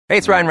Hey,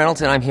 it's Ryan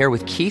Reynolds, and I'm here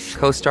with Keith,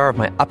 co-star of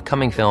my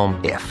upcoming film,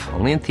 If,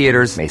 only in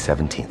theaters May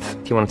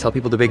 17th. Do you want to tell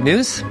people the big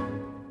news?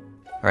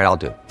 All right, I'll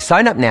do it.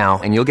 Sign up now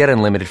and you'll get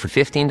unlimited for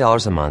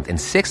 $15 a month and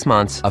 6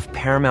 months of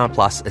Paramount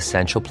Plus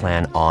Essential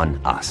Plan on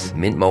us.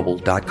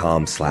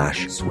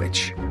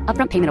 MintMobile.com/switch.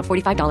 Upfront payment of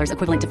 $45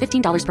 equivalent to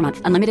 $15 per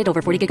month. Unlimited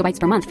over 40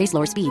 gigabytes per month. Face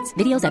lower speeds.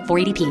 Videos at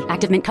 480p.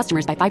 Active Mint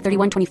customers by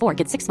 531.24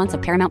 get 6 months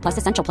of Paramount Plus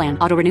Essential Plan.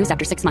 Auto renews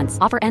after 6 months.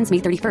 Offer ends May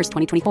 31st,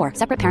 2024.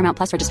 Separate Paramount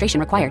Plus registration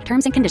required.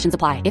 Terms and conditions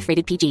apply if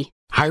rated PG.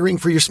 Hiring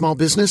for your small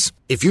business?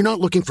 If you're not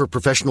looking for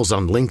professionals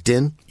on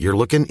LinkedIn, you're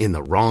looking in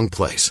the wrong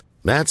place.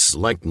 That's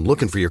like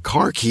looking for your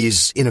car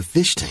keys in a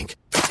fish tank.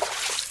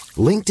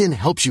 LinkedIn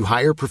helps you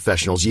hire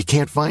professionals you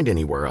can't find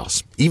anywhere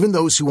else, even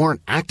those who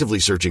aren't actively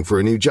searching for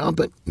a new job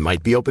but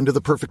might be open to the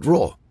perfect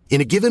role.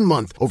 In a given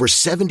month, over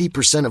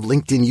 70% of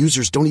LinkedIn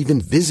users don't even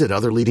visit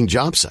other leading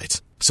job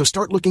sites. So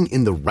start looking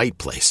in the right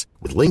place.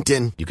 With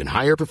LinkedIn, you can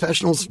hire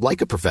professionals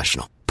like a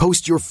professional.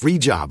 Post your free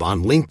job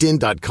on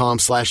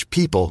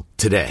linkedin.com/people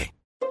today.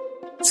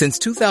 Since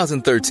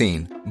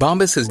 2013,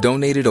 Bombas has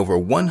donated over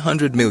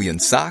 100 million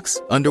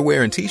socks,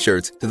 underwear, and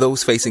T-shirts to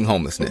those facing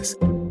homelessness.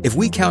 If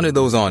we counted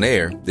those on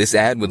air, this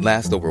ad would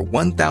last over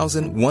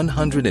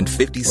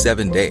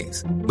 1,157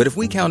 days. But if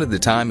we counted the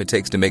time it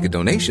takes to make a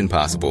donation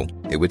possible,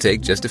 it would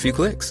take just a few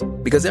clicks.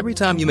 Because every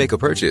time you make a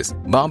purchase,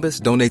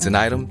 Bombas donates an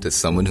item to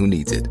someone who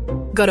needs it.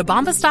 Go to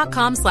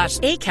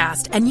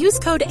bombas.com/ACAST and use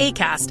code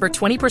ACAST for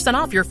 20%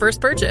 off your first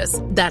purchase.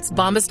 That's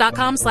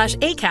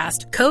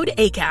bombas.com/ACAST, code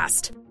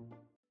ACAST.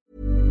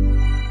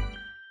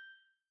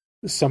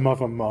 Some of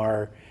them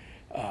are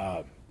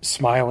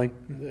smiling.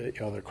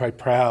 They're quite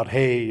proud.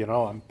 Hey,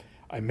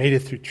 I made it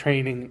through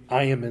training.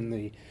 I am in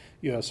the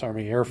U.S.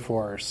 Army Air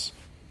Force.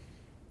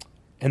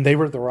 And they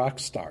were the rock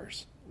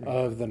stars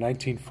of the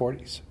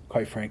 1940s,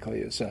 quite frankly,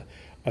 is a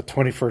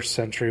 21st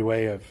century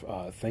way of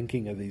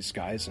thinking of these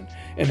guys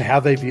and how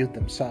they viewed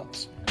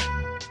themselves.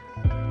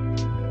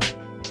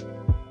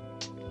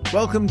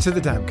 Welcome to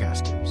the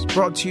Damcasters,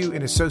 brought to you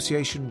in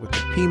association with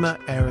the Pima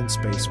Air and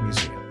Space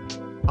Museum.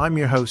 I'm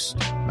your host,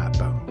 Matt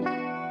Bone.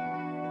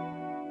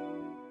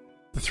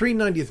 The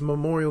 390th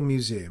Memorial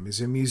Museum is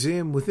a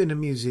museum within a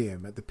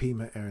museum at the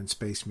Pima Air and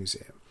Space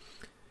Museum.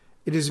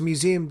 It is a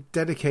museum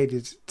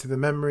dedicated to the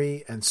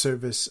memory and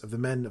service of the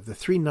men of the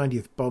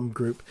 390th Bomb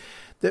Group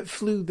that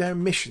flew their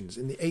missions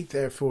in the 8th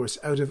Air Force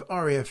out of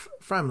RAF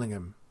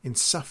Framlingham in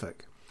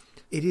Suffolk.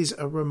 It is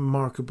a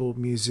remarkable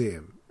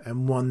museum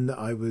and one that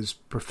I was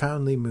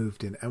profoundly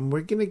moved in, and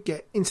we're going to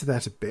get into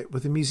that a bit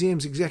with the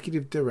museum's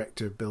executive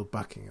director, Bill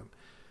Buckingham.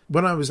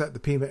 When I was at the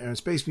Pima Air and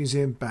Space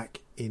Museum back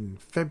in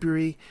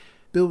February,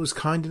 Bill was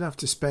kind enough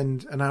to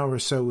spend an hour or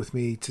so with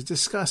me to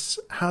discuss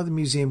how the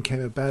museum came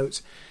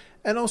about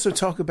and also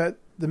talk about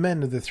the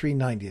men of the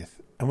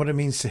 390th and what it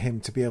means to him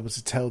to be able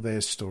to tell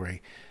their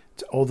story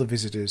to all the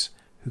visitors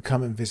who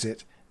come and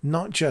visit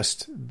not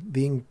just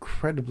the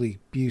incredibly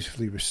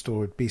beautifully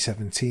restored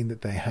B-17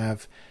 that they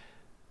have,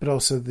 but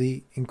also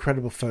the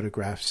incredible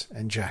photographs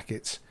and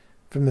jackets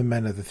from the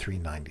men of the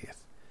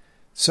 390th.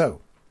 So,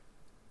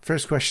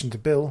 first question to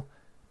Bill,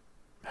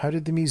 how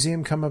did the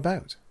museum come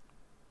about?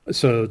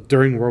 So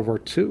during World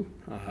War II,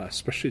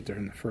 especially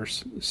during the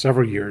first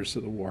several years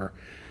of the war,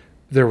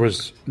 there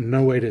was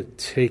no way to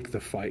take the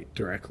fight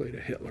directly to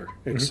Hitler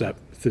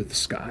except through the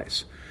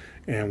skies.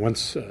 And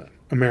once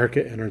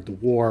America entered the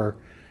war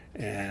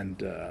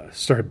and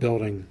started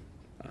building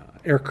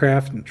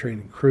aircraft and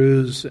training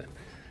crews, and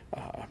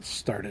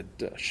started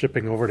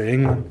shipping over to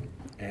England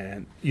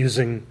and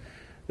using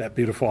that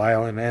beautiful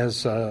island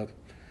as a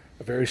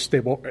very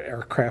stable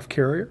aircraft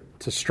carrier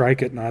to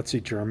strike at Nazi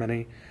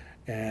Germany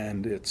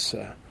and its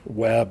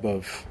web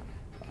of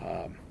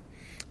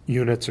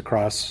units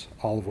across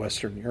all of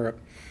Western Europe.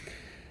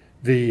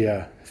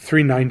 The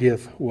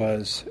 390th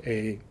was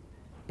a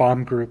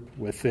bomb group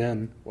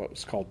within what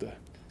was called the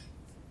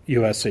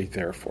U.S. 8th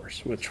Air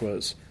Force, which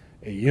was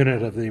a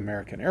unit of the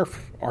American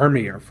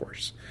Army Air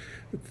Force,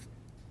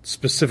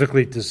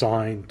 specifically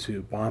designed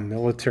to bomb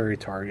military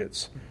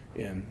targets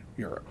in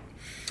Europe.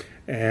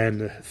 And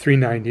the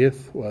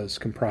 390th was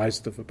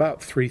comprised of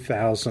about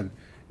 3,000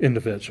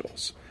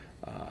 individuals.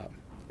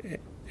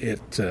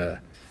 It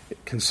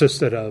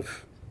consisted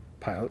of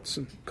pilots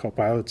and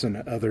co-pilots and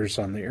others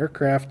on the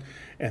aircraft,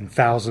 and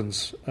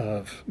thousands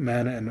of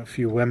men and a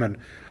few women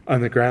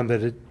on the ground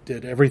that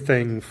did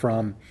everything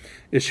from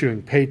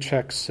issuing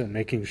paychecks and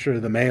making sure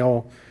the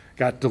mail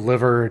got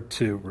delivered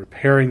to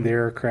repairing the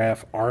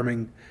aircraft,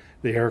 arming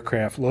the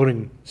aircraft,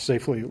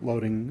 safely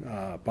loading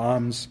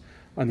bombs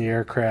on the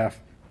aircraft,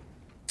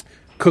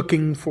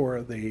 cooking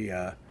for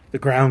the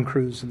ground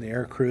crews and the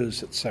air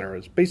crews, etc.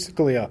 It's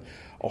basically a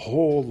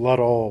whole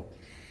little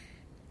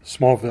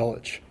small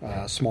village,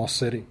 small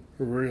city,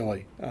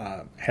 really.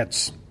 Had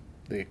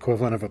the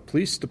equivalent of a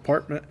police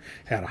department,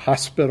 had a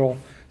hospital.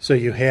 So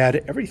you had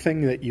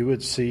everything that you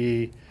would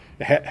see,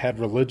 had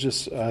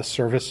religious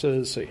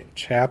services, so you had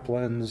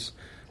chaplains,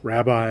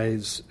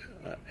 rabbis,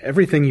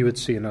 everything you would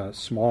see in a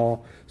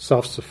small,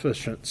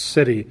 self-sufficient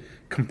city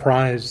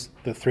comprised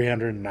the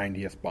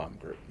 390th Bomb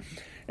Group.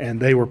 And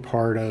they were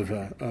part of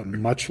a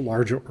much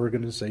larger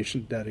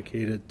organization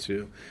dedicated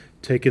to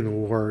taking the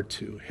war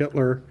to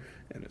Hitler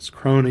and his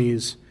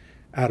cronies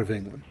out of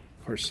England.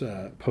 Of course,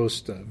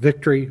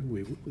 post-victory,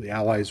 the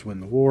Allies win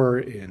the war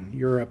in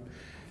Europe.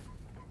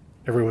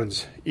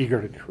 Everyone's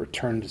eager to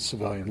return to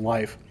civilian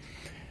life.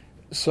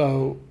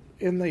 So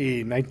in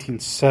the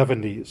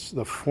 1970s,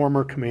 the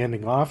former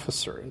commanding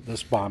officer of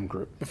this bomb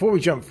group... Before we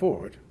jump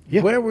forward,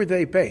 where were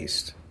they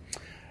based?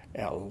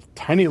 A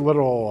tiny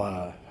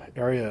little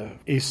area,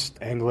 East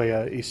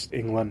Anglia, East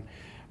England,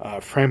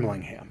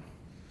 Framlingham.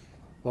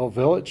 Little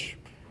village,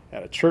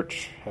 had a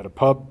church, had a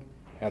pub,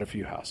 had a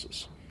few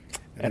houses,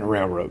 and a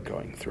railroad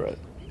going through it,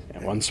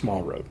 and one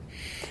small road.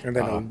 And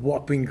then a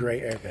whopping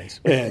great airbase.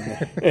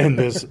 and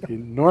this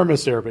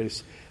enormous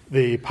airbase.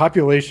 The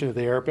population of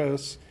the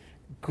airbase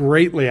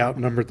greatly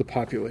outnumbered the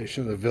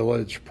population of the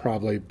village,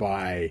 probably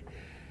by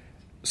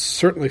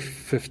certainly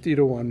 50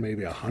 to 1,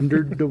 maybe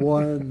 100 to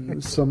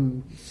 1,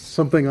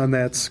 something on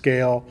that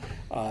scale.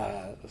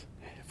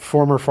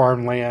 Former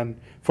farmland,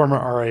 former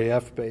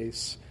RAF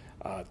base,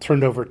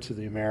 turned over to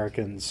the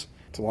Americans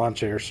to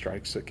launch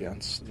airstrikes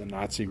against the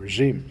Nazi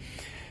regime.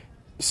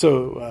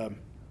 So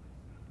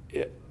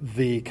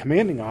the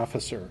commanding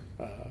officer,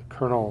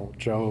 Colonel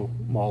Joe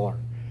Muller,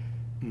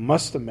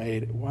 must have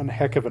made one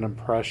heck of an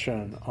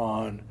impression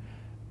on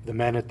the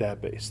men at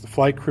that base, the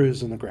flight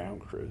crews and the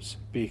ground crews,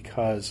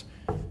 because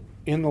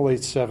in the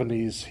late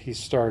 70s he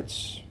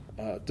starts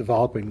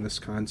developing this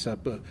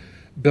concept of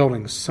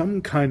building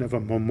some kind of a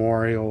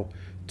memorial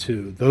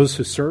to those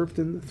who served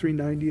in the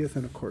 390th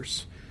and, of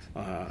course,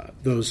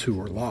 those who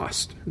were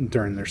lost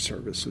during their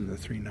service in the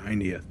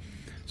 390th.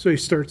 So he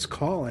starts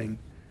calling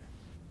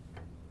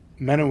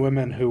men and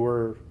women who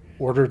were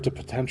ordered to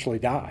potentially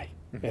die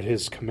at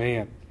his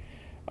command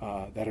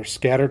that are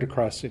scattered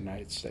across the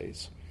United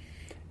States.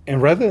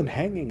 And rather than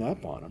hanging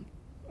up on them,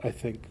 I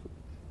think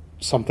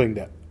something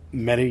that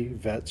many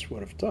vets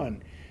would have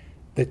done,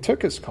 they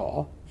took his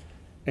call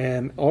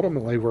and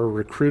ultimately were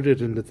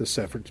recruited into this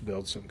effort to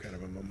build some kind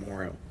of a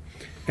memorial.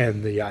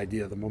 And the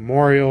idea of the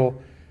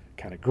memorial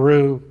kind of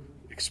grew,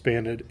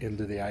 expanded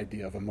into the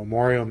idea of a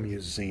memorial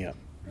museum,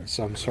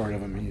 some sort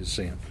of a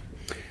museum.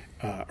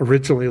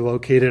 Originally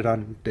located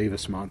on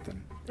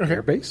Davis-Monthan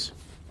Air Base,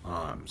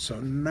 so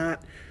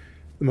not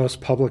the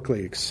most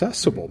publicly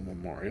accessible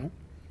memorial.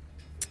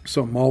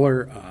 So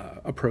Muller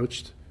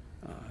approached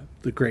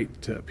the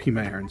great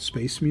Pima Air and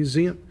Space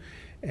Museum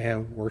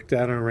and worked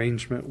out an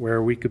arrangement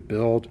where we could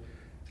build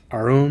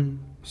our own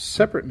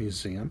separate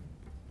museum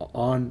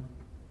on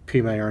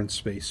Pima Air and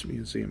Space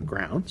Museum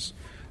grounds,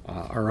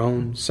 our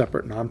own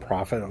separate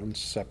nonprofit, own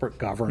separate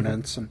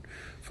governance and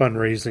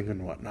fundraising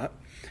and whatnot,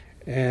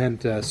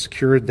 and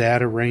secured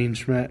that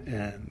arrangement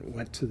and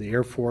went to the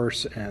Air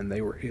Force, and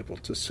they were able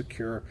to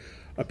secure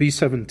a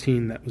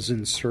B-17 that was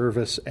in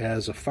service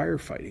as a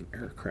firefighting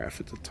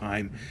aircraft at the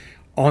time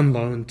on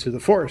loan to the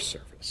Forest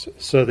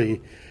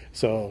Service.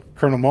 So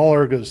Colonel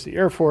Muller goes to the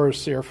Air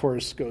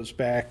Force goes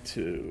back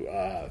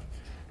to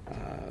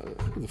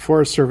the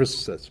Forest Service,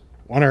 says,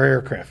 want our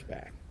aircraft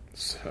back.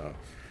 So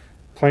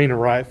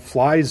plane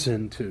flies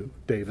into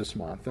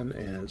Davis-Monthan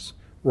and is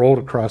rolled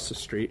across the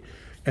street.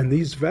 And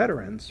these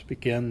veterans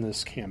begin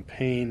this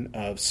campaign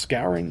of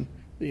scouring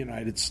the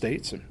United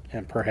States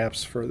and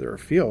perhaps further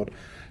afield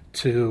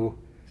to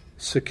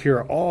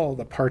secure all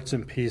the parts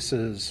and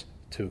pieces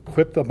to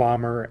equip the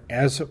bomber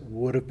as it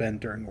would have been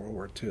during World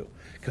War II,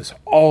 because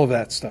all of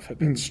that stuff had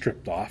been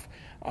stripped off.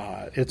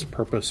 Its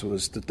purpose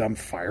was to dump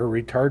fire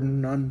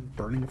retardant on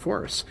burning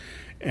forests.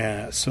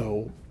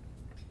 So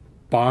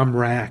bomb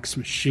racks,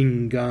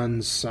 machine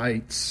guns,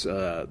 sights,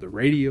 the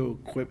radio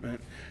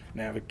equipment,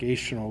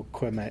 navigational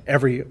equipment,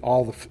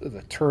 all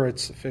the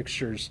turrets, the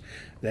fixtures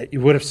that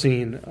you would have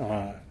seen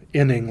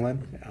in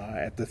England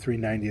at the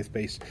 390th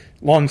base,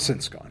 long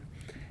since gone.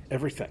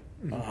 Everything.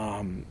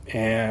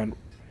 And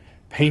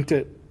paint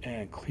it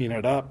and clean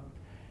it up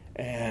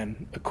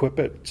and equip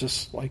it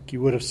just like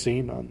you would have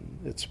seen on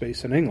its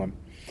base in England,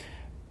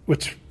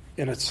 which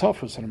in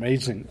itself was an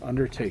amazing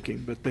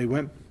undertaking, but they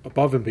went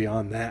above and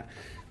beyond that.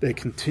 They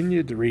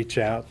continued to reach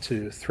out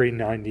to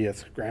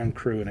 390th ground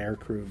crew and air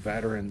crew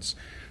veterans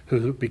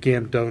who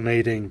began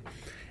donating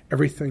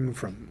everything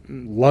from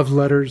love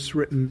letters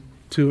written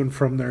to and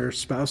from their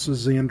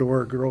spouses and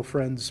or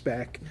girlfriends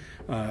back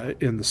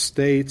in the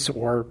States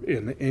or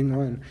in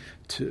England,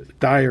 to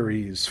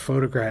diaries,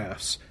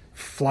 photographs,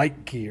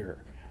 flight gear,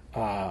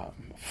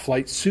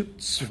 flight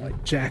suits,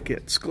 flight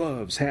jackets,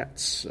 gloves,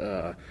 hats,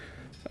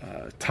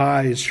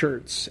 ties,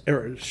 shirts,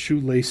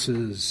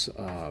 shoelaces,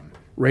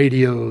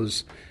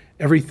 radios,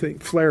 everything,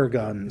 flare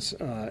guns,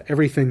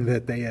 everything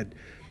that they had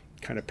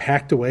kind of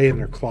packed away in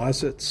their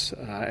closets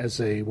as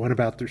they went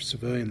about their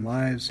civilian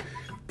lives,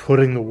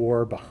 putting the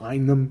war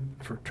behind them,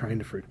 for trying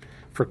to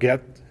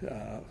forget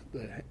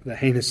the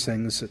heinous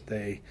things that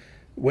they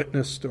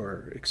witnessed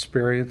or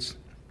experienced,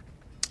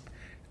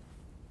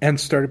 and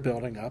started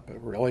building up a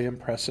really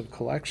impressive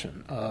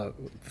collection of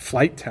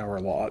flight tower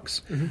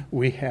logs.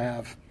 We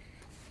have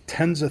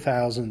tens of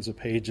thousands of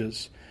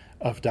pages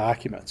of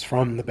documents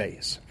from the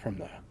base, from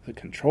the the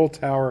control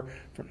tower,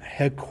 from the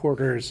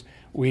headquarters.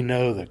 We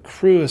know the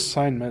crew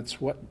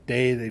assignments, what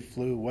day they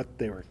flew, what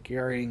they were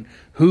carrying,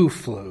 who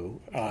flew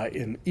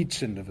in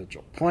each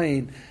individual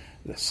plane,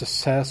 the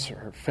success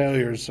or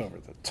failures over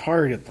the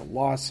target, the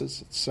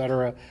losses,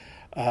 etc.,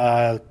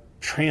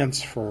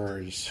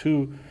 transfers,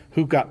 who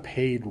got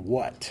paid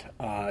what,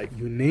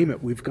 you name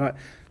it. We've got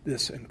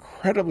this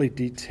incredibly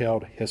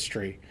detailed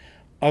history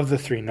of the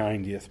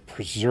 390th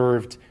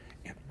preserved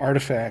in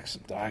artifacts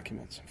and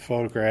documents and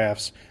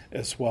photographs,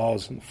 as well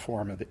as in the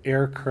form of the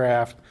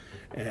aircraft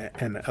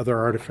and other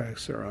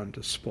artifacts that are on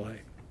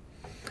display.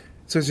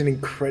 So it's an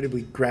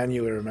incredibly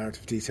granular amount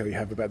of detail you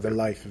have about the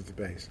life of the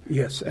base.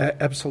 Yes,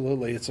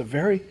 absolutely. It's a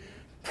very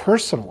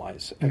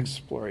personalized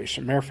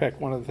exploration. Matter of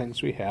fact, one of the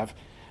things we have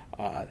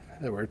that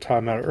we were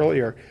talking about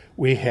earlier,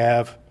 we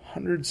have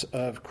hundreds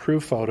of crew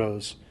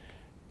photos.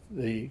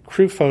 The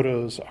crew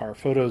photos are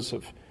photos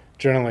of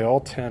generally all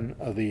 10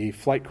 of the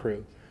flight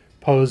crew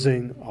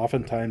posing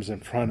oftentimes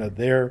in front of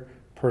their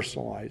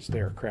personalized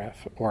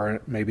aircraft,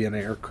 or maybe an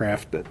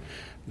aircraft that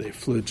they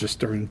flew just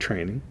during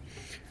training.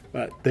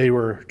 But they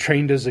were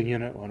trained as a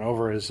unit, went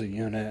over as a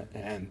unit,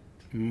 and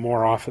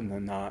more often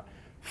than not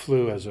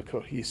flew as a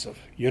cohesive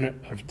unit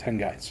of 10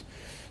 guys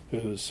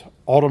whose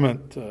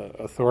ultimate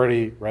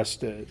authority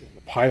rested in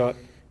the pilot.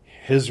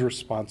 His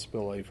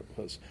responsibility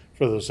was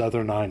for those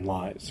other 9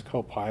 lives,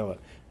 co-pilot,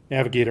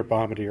 navigator,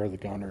 bombardier, the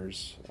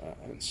gunners,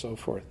 and so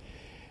forth.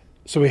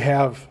 So we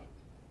have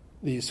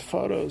these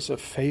photos of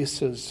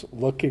faces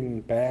looking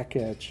back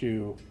at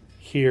you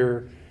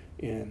here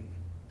in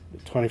the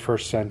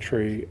 21st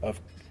century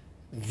of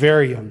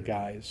very young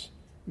guys,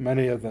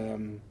 many of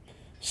them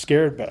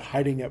scared but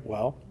hiding it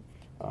well,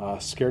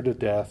 scared to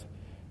death,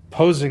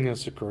 posing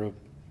as a group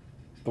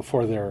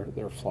before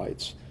their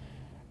flights.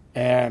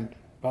 And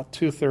about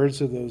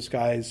 2/3 of those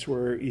guys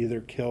were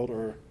either killed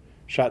or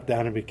shot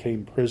down and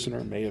became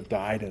prisoner, may have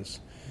died as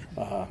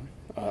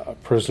a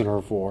prisoner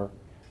of war.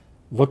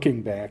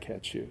 Looking back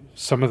at you,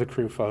 some of the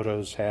crew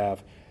photos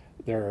have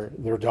their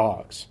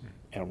dogs.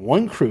 And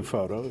one crew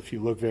photo, if you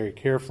look very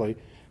carefully,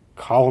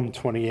 column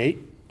 28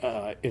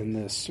 in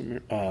this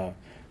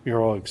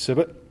mural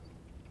exhibit,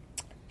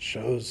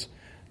 shows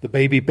the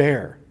baby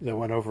bear that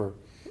went over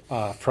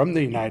from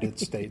the United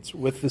States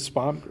with this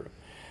bomb group.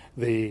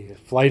 The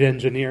flight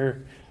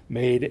engineer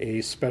made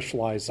a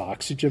specialized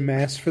oxygen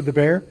mask for the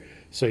bear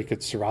so he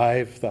could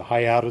survive the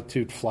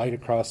high-altitude flight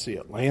across the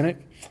Atlantic.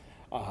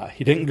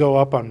 He didn't go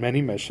up on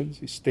many missions.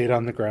 He stayed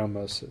on the ground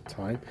most of the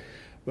time.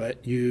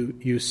 But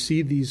you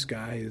see these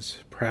guys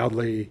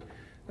proudly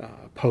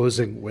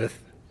posing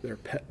with their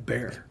pet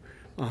bear.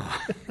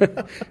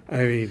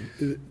 I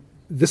mean,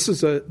 this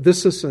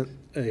isn't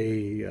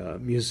a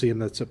museum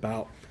that's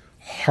about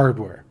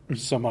hardware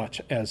so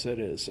much as it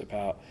is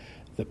about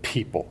the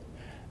people,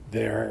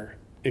 their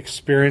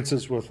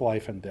experiences with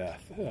life and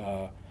death,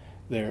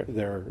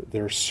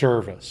 their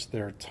service,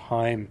 their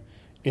time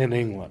in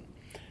England.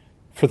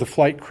 For the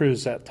flight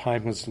crews, that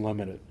time was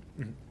limited.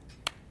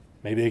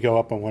 Maybe they go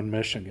up on one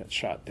mission, get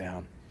shot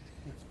down.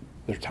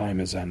 Their time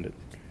is ended.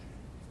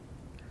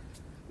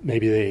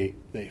 Maybe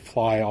they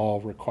fly all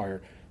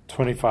require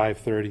 25,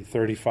 30,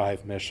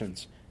 35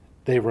 missions.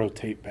 They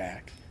rotate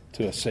back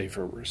to a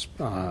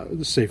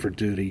safer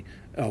duty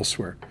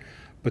elsewhere.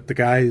 But the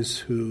guys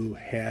who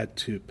had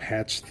to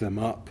patch them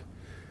up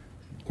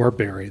or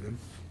bury them,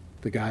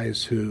 the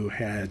guys who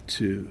had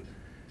to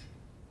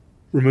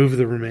remove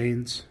the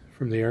remains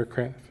from the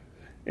aircraft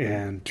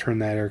and turn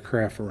that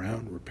aircraft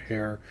around,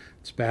 repair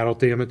its battle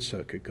damage so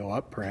it could go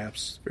up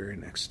perhaps the very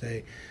next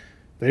day,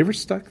 they were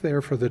stuck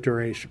there for the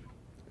duration.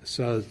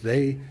 So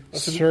they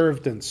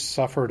served and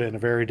suffered in a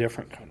very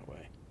different kind of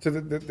way. So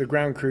the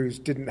ground crews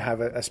didn't have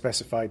a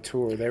specified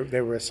tour.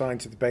 They were assigned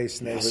to the base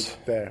and they were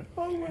there.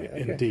 Oh, right.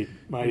 Okay. Indeed.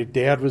 My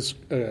dad was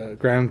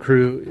ground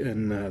crew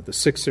in the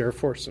 6th Air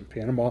Force in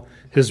Panama.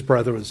 His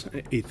brother was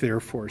 8th Air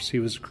Force. He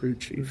was crew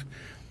chief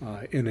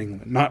in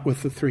England, not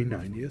with the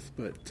 390th.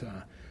 But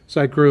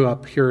so I grew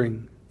up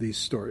hearing these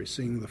stories,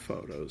 seeing the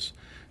photos.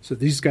 So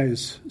these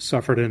guys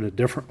suffered in a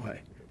different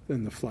way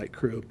than the flight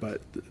crew,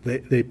 but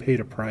they paid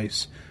a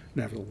price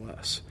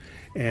nevertheless.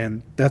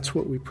 And that's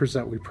what we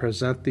present. We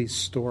present these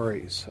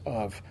stories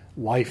of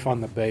life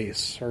on the base,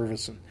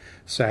 service and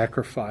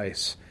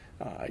sacrifice.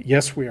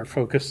 Yes, we are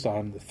focused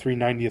on the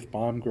 390th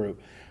Bomb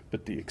Group,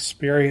 but the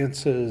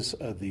experiences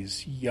of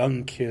these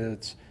young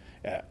kids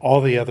at all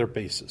the other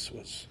bases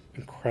was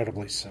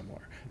incredibly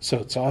similar. So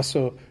it's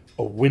also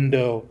a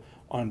window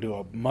onto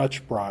a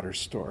much broader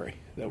story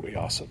that we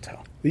also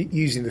tell.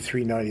 Using the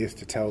 390th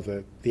to tell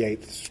the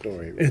 8th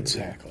story.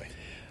 Exactly.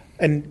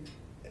 And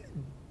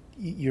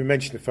you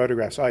mentioned the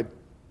photographs.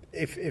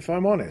 If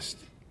I'm honest,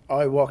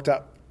 I walked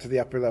up to the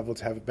upper level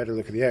to have a better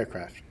look at the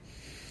aircraft,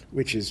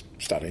 which is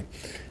stunning.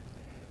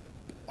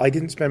 I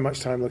didn't spend much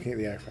time looking at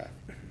the aircraft.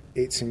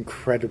 It's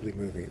incredibly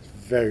moving. It's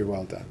very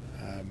well done.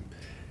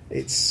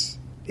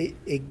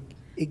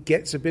 It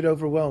gets a bit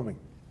overwhelming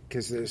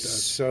because there's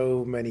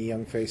so many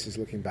young faces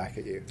looking back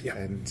at you. Yeah.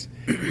 And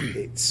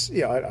it's,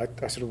 I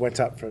sort of went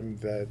up from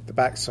the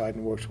backside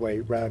and worked way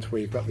round to where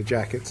you've got the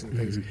jackets and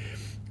things.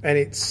 And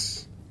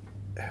it's,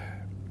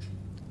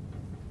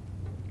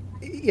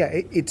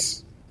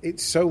 it's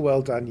so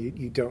well done.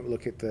 You don't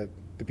look at the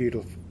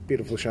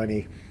beautiful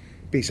shiny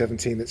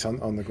B-17 that's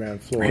on the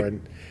ground floor, right.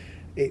 And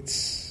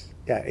it's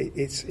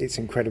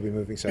incredibly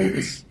moving. So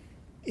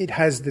it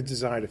has the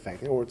desired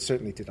effect, or it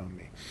certainly did on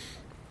me.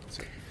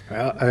 So.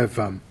 Well, I've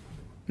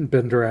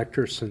been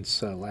director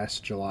since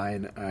last July,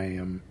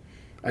 and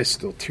I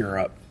still tear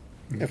up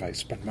if I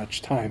spend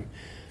much time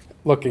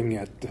looking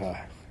at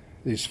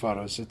these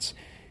photos.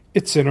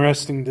 It's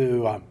interesting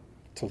to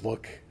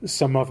look.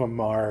 Some of them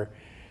are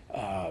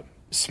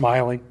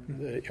smiling.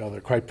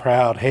 They're quite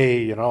proud.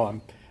 Hey,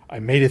 I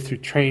made it through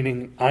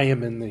training. I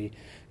am in the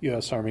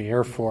U.S. Army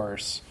Air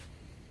Force,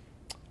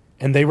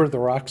 and they were the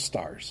rock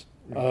stars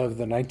of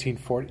the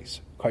 1940s.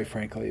 Quite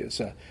frankly, it's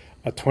a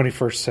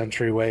 21st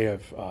century way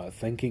of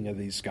thinking of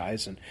these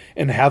guys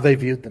and how they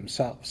viewed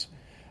themselves.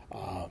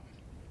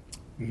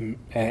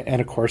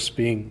 And of course,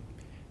 being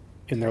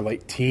in their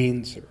late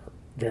teens or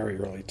very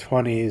early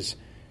 20s,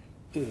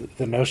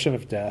 the notion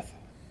of death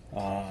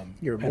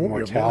You're and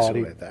mortality.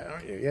 You're at that,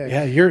 aren't you?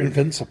 Yeah, you're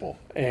invincible.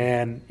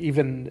 And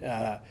even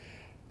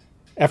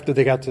after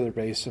they got to their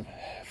base and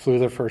flew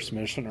their first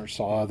mission or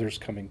saw others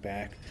coming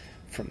back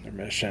from their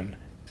mission,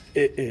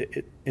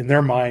 it in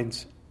their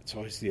minds, it's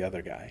always the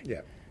other guy.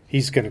 Yeah.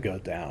 He's going to go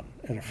down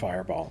in a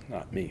fireball,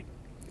 not me.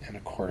 And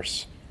of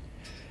course,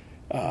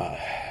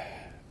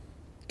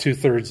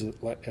 two-thirds,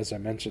 as I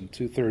mentioned,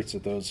 two-thirds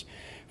of those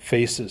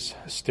faces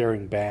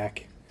staring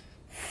back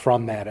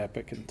from that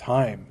epoch in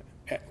time,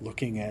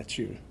 looking at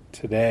you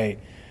today,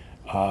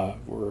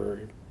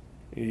 were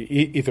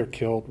either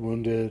killed,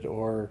 wounded,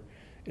 or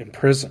in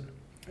prison.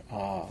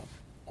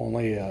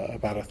 Only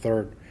about a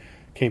third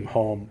came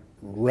home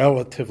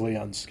relatively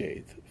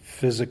unscathed,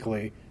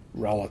 physically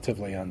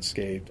relatively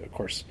unscathed. Of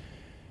course,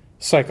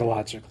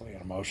 psychologically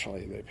and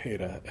emotionally, they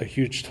paid a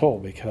huge toll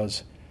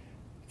because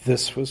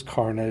this was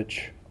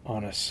carnage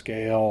on a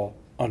scale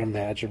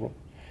unimaginable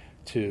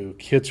to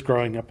kids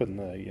growing up in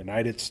the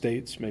United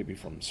States, maybe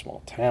from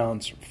small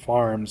towns or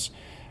farms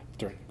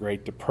during the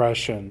Great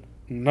Depression.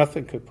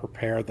 Nothing could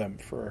prepare them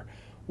for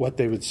what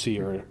they would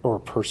see or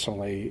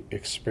personally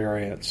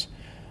experience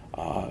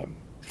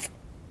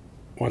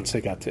once they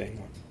got to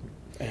England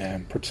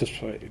and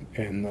participate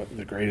in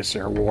the greatest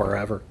air war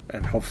ever.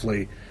 And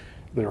hopefully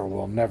there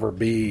will never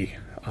be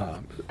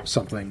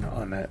something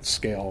on that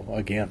scale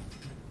again.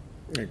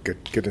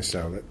 Goodness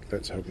no,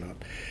 let's hope not.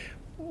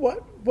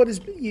 What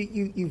is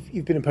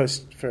you've been in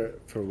post for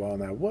a while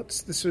now?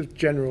 What's the sort of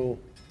general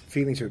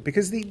feeling to it?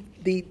 Because the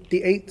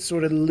 8th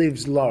sort of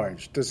lives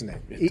large, doesn't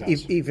it? It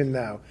does. Even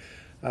now,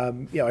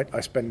 I'm a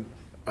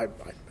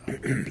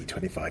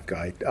B-25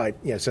 guy.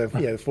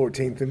 The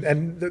 14th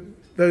and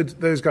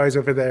those guys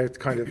over there,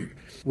 kind of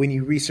when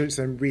you research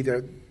them, read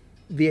the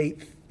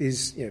 8th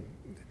is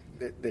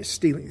they're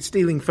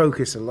stealing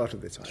focus a lot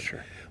of the time.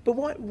 Sure. But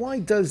why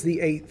does the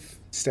 8th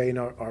stay in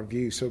our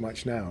view so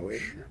much now?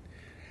 Sure.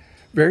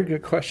 Very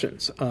good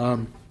questions.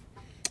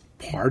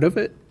 Part of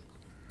it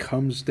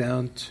comes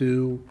down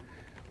to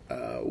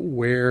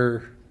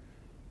where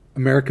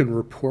American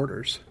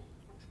reporters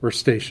were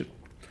stationed.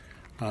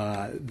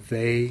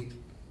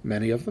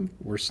 Many of them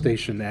were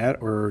stationed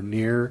at or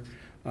near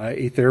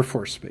 8th Air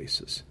Force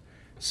bases.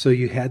 So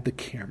you had the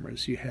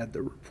cameras, you had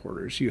the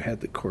reporters, you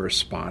had the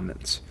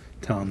correspondents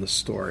telling the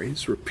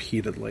stories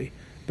repeatedly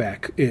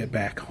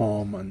back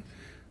home on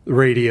the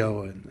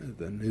radio and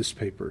the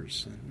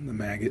newspapers and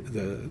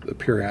the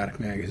periodic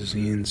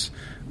magazines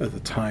of the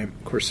time.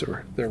 Of course,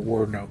 there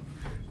were no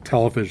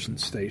television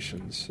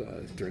stations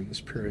during this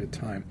period of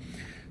time.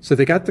 So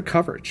they got the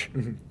coverage,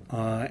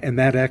 and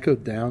that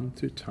echoed down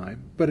through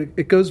time. But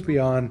it goes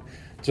beyond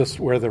just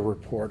where the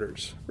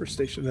reporters were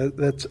stationed.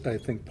 That's, I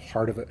think,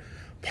 part of it.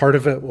 Part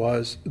of it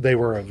was they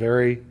were a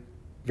very,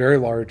 very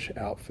large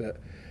outfit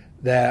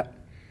that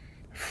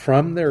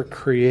from their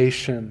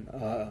creation,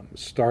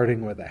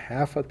 starting with a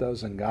half a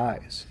dozen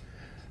guys,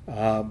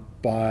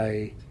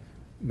 by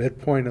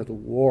midpoint of the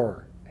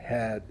war,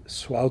 had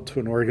swelled to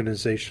an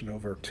organization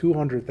over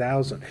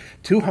 200,000.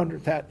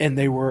 And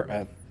they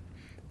were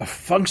a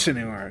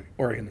functioning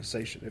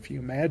organization. If you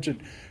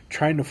imagine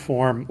trying to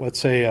form, let's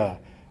say, a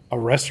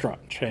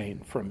restaurant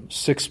chain from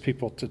 6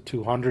 people to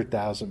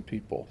 200,000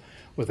 people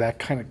with that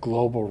kind of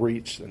global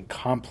reach and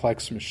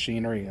complex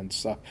machinery and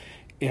stuff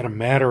in a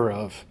matter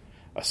of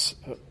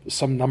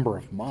some number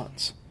of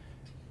months,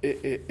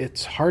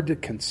 it's hard to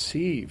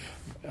conceive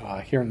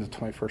here in the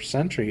 21st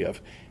century of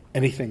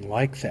anything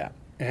like that.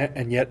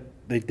 And yet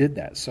they did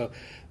that. So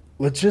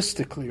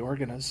logistically,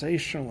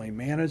 organizationally,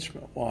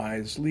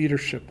 management-wise,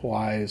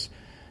 leadership-wise,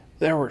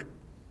 there were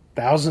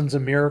thousands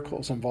of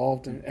miracles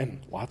involved and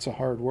lots of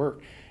hard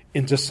work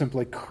in just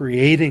simply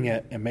creating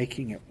it and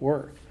making it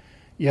work,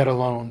 yet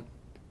alone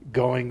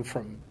going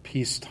from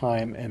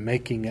peacetime and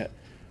making it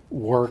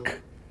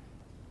work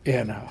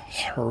in a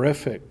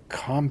horrific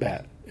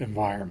combat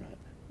environment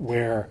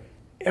where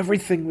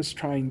everything was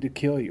trying to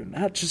kill you,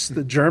 not just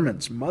the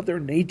Germans. Mother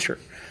Nature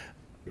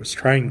was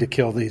trying to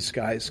kill these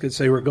guys because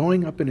they were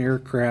going up in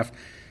aircraft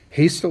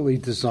hastily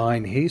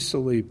designed,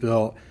 hastily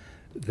built,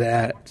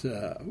 that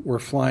were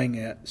flying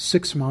at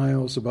 6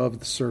 miles above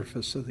the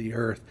surface of the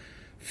Earth,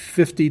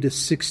 50 to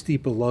 60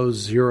 below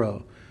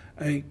zero.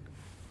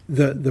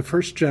 The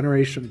first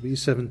generation of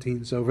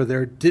B-17s over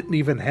there didn't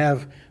even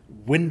have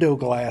window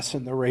glass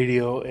in the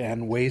radio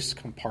and waist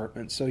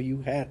compartment, so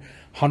you had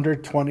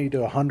 120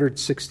 to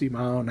 160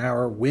 mile an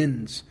hour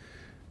winds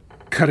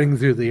cutting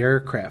through the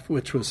aircraft,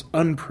 which was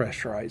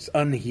unpressurized,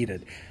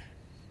 unheated.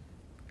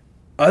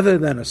 Other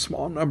than a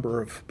small number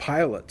of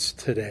pilots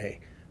today,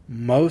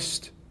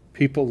 most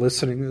people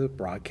listening to the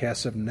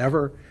broadcast have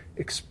never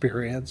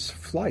experienced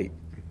flight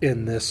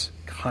in this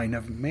kind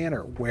of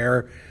manner,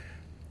 where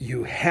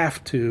you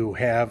have to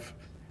have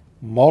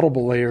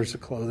multiple layers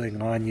of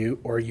clothing on you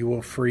or you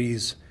will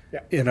freeze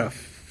in a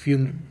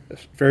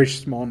very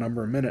small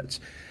number of minutes.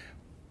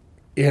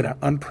 In an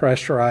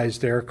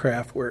unpressurized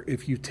aircraft where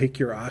if you take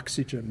your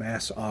oxygen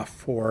mask off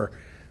for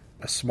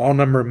a small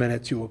number of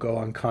minutes, you will go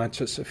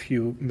unconscious. A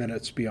few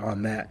minutes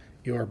beyond that,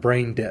 you are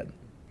brain dead.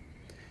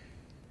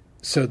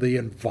 So the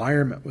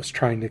environment was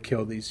trying to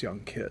kill these young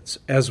kids,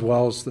 as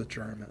well as the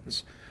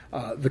Germans.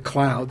 The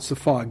clouds, the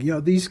fog.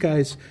 These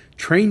guys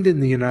trained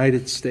in the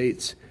United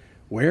States,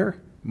 where?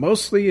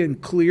 Mostly in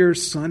clear,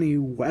 sunny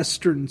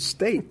western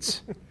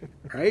states,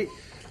 right?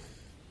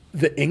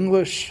 The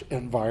English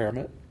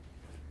environment,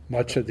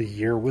 much of the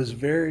year, was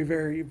very,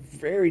 very,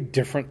 very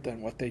different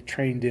than what they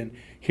trained in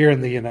here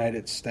in the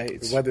United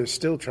States. The weather's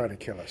still trying to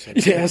kill us.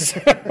 Yes.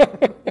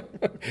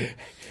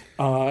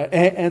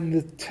 And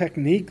the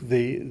technique,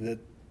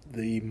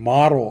 the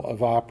model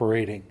of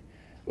operating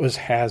was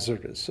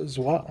hazardous as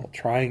well,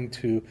 trying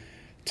to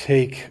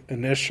take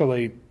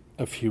initially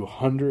a few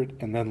hundred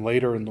and then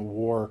later in the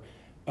war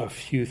a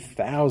few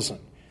thousand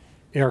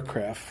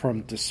aircraft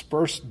from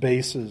dispersed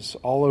bases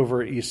all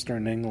over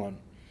eastern England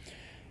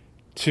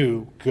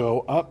to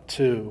go up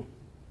to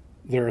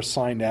their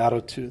assigned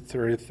altitude,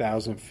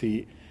 30,000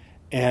 feet,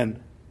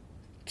 and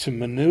to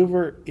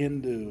maneuver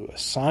into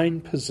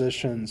assigned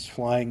positions,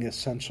 flying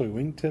essentially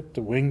wingtip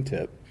to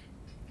wingtip,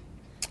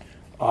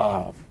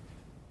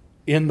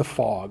 in the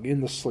fog,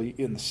 in the sleet,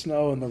 in the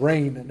snow, in the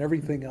rain, and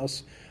everything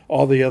else,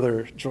 all the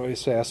other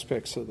joyous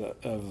aspects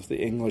of the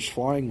English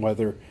flying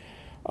weather,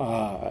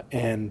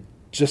 and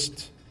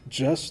just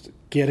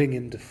getting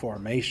into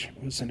formation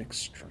was an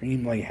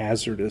extremely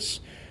hazardous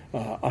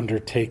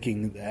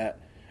undertaking that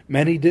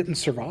many didn't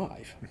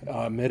survive.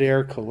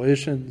 Mid-air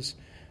collisions,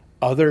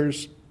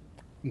 others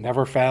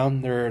never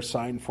found their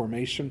assigned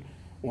formation,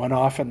 went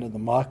off into the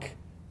muck,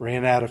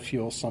 ran out of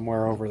fuel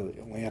somewhere over the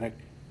Atlantic,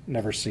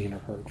 never seen or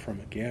heard from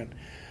again.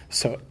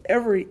 So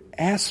every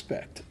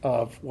aspect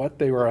of what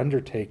they were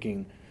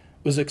undertaking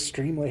was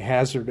extremely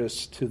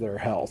hazardous to their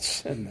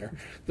health and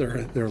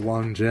their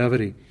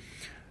longevity.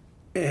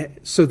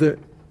 So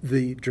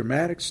the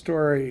dramatic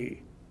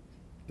story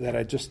that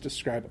I just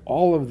described,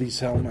 all of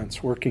these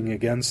elements working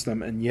against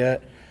them, and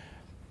yet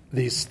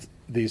these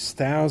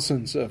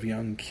thousands of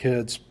young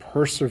kids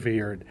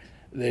persevered.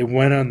 They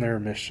went on their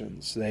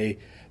missions. They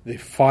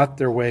fought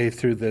their way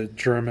through the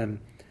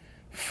German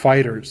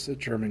fighters, the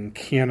German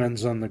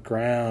cannons on the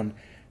ground.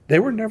 They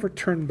were never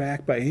turned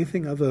back by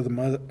anything other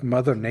than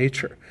Mother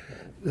Nature.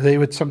 They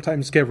would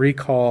sometimes get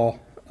recall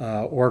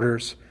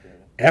orders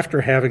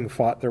after having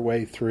fought their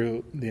way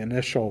through the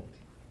initial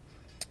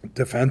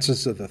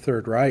defenses of the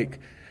Third Reich,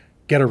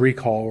 get a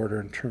recall order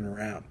and turn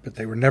around. But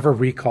they were never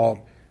recalled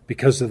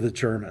because of the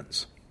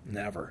Germans.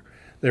 Never.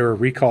 They were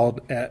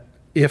recalled,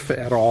 if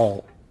at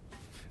all,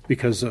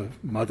 because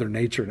of Mother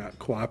Nature not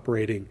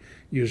cooperating,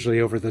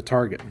 usually over the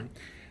target.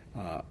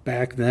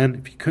 Back then,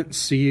 if you couldn't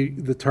see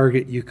the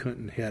target, you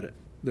couldn't hit it.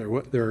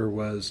 There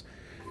was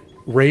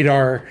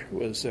radar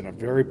was in a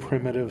very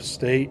primitive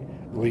state,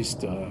 at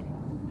least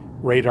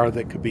radar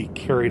that could be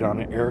carried on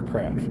an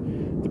aircraft.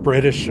 The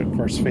British, of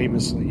course,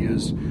 famously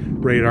used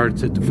radar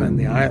to defend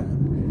the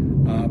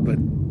island, but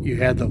you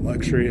had the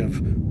luxury of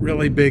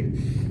really big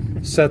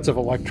sets of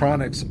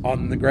electronics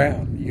on the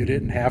ground. You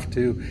didn't have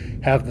to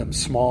have them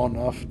small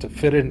enough to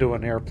fit into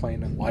an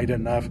airplane and light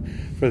enough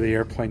for the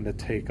airplane to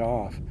take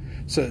off.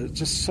 So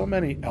just so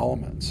many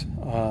elements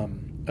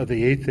of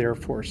the 8th Air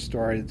Force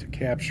story to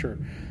capture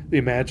the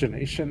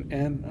imagination,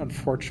 and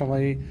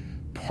unfortunately,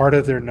 part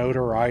of their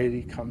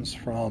notoriety comes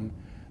from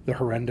the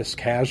horrendous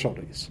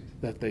casualties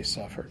that they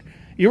suffered.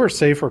 You were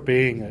safer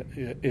being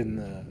in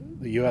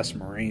the U.S.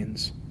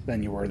 Marines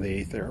than you were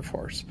the 8th Air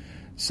Force.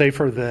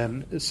 Safer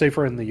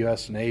in the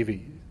U.S.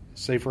 Navy,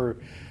 safer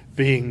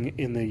being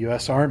in the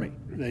U.S. Army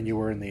than you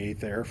were in the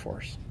 8th Air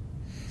Force.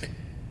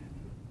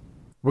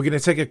 We're going to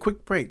take a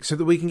quick break so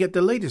that we can get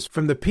the latest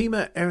from the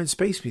Pima Air and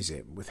Space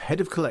Museum with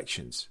Head of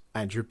Collections,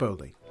 Andrew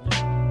Bowley.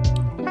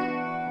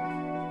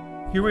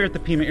 Here we are at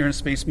the Pima Air and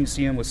Space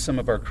Museum with some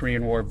of our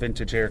Korean War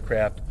vintage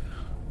aircraft.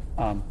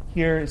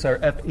 Here is our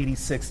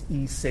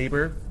F-86E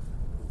Sabre,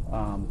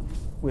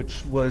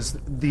 which was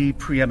the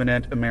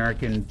preeminent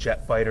American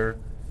jet fighter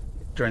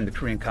during the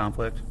Korean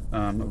conflict.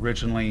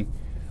 Originally,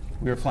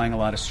 we were flying a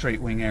lot of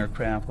straight-wing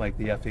aircraft like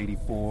the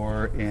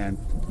F-84 and,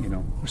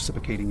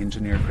 reciprocating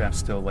engine aircraft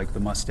still like the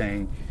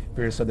Mustang,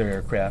 various other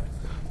aircraft.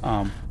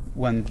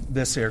 When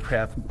this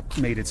aircraft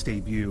made its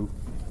debut,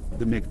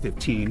 the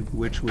MiG-15,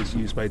 which was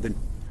used by the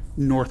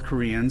North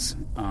Koreans,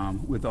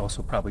 with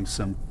also probably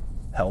some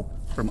help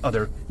from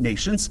other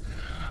nations.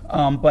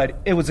 But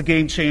it was a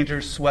game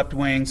changer, swept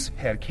wings,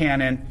 had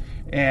cannon,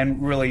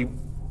 and really,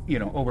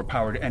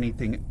 overpowered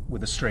anything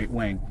with a straight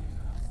wing.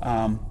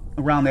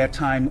 Around that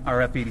time, our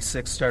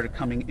F-86 started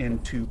coming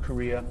into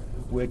Korea,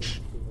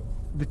 which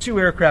the two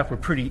aircraft were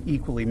pretty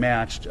equally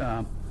matched.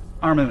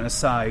 Armament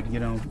aside,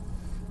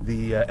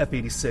 the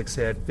F-86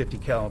 had 50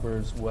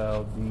 calibers,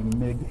 while the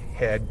MiG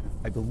had,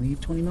 I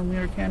believe, 20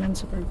 millimeter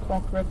cannons, if I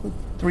recall correctly.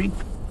 3.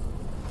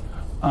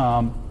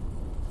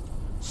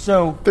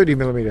 So 30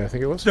 millimeter, I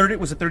think it was. 30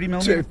 was it 30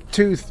 millimeter?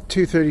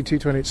 230,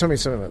 220,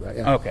 something like that.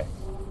 Yeah. Okay.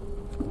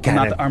 Well,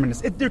 not the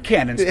armaments. They're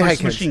cannons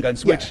versus machine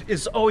guns, which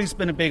has always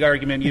been a big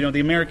argument.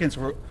 The Americans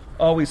were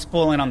always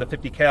full in on the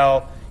 50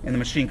 cal and the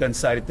machine gun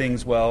side of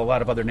things, while a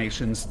lot of other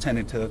nations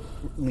tended to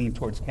lean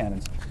towards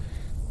cannons.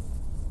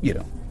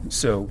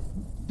 So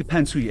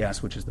depends who you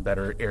ask, which is the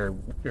better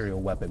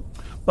aerial weapon.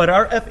 But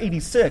our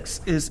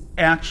F-86 is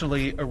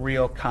actually a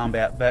real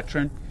combat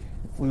veteran.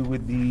 Flew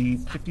with the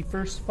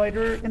 51st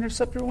Fighter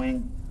Interceptor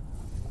Wing.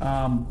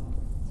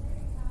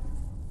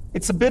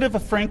 It's a bit of a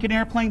Franken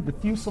airplane. The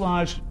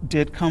fuselage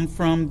did come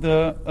from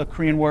a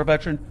Korean War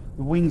veteran.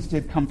 The wings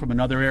did come from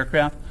another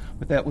aircraft,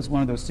 but that was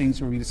one of those things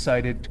where we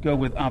decided to go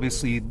with,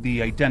 obviously,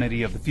 the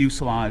identity of the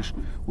fuselage,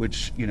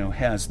 which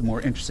has the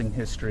more interesting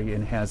history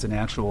and has an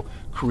actual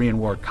Korean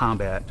War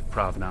combat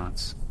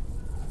provenance.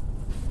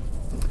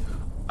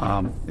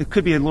 It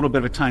could be a little bit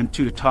of a time,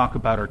 too, to talk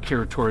about our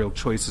curatorial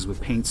choices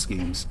with paint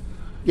schemes.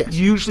 Yes.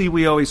 Usually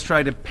we always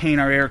try to paint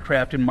our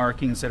aircraft in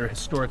markings that are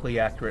historically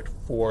accurate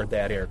for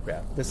that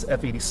aircraft. This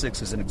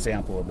F-86 is an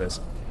example of this.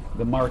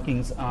 The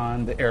markings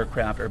on the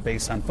aircraft are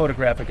based on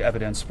photographic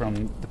evidence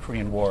from the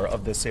Korean War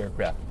of this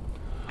aircraft.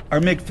 Our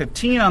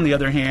MiG-15, on the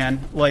other hand,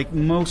 like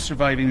most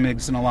surviving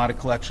MiGs in a lot of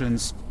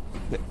collections,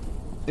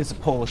 is a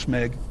Polish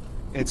MiG.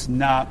 It's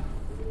not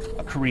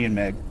a Korean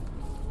MiG.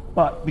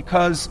 But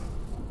because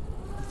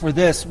for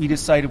this we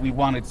decided we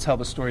wanted to tell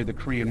the story of the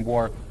Korean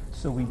War,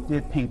 so we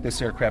did paint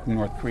this aircraft in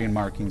North Korean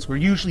markings, where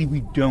usually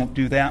we don't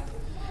do that.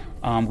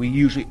 We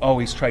usually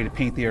always try to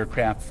paint the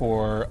aircraft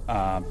for,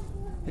 the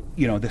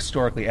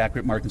historically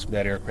accurate markings for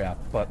that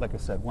aircraft. But like I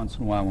said, once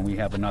in a while when we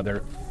have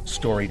another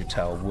story to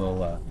tell,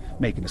 we'll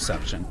make an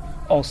exception.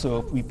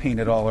 Also, if we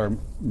painted all our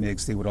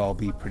MiGs, they would all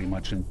be pretty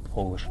much in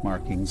Polish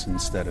markings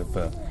instead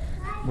of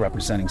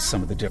representing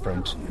some of the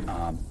different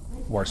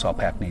Warsaw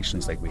Pact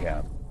nations like we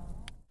have.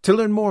 To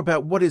learn more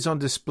about what is on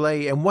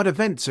display and what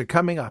events are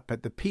coming up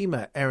at the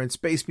Pima Air and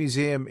Space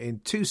Museum in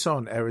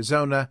Tucson,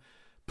 Arizona,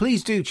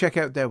 please do check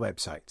out their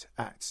website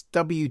at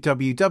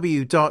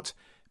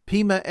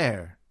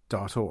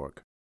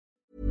www.pimaair.org.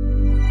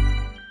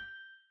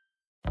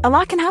 A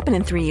lot can happen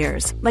in 3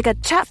 years, like a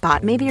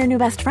chatbot may be your new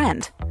best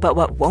friend. But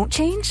what won't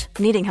change?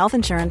 Needing health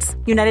insurance.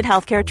 United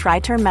Healthcare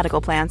Tri-Term Medical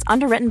Plans,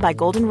 underwritten by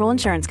Golden Rule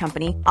Insurance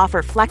Company,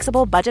 offer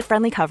flexible,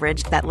 budget-friendly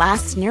coverage that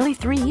lasts nearly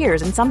 3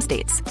 years in some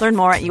states. Learn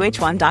more at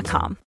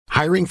uh1.com.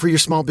 Hiring for your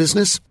small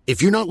business?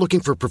 If you're not looking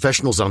for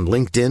professionals on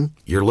LinkedIn,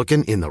 you're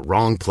looking in the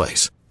wrong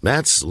place.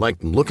 That's like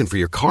looking for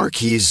your car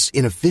keys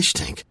in a fish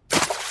tank.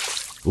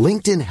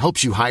 LinkedIn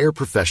helps you hire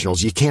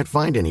professionals you can't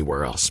find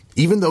anywhere else,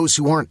 even those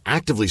who aren't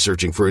actively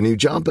searching for a new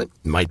job but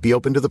might be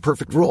open to the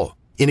perfect role.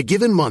 In a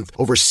given month,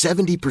 over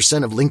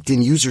 70% of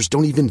LinkedIn users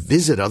don't even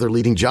visit other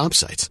leading job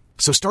sites.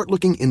 So start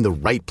looking in the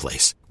right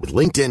place. With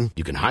LinkedIn,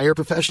 you can hire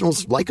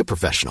professionals like a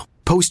professional.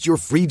 Post your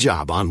free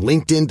job on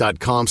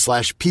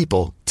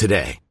linkedin.com/people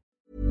today.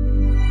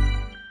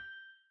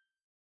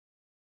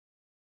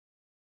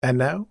 And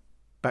now,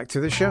 back to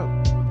the show.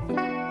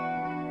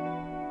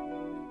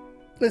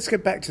 Let's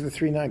get back to the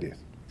 390th.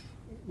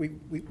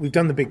 We've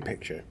done the big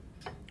picture.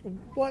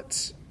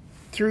 What's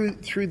through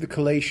the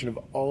collation of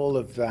all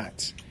of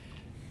that,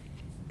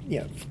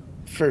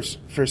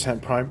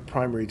 first-hand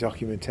primary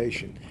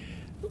documentation?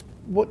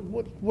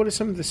 What are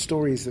some of the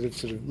stories that have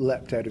sort of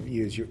leapt out of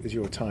you as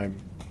your time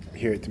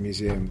here at the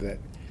museum? That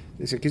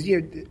because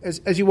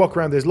as you walk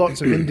around, there's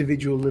lots of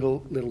individual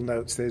little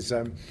notes. There's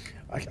I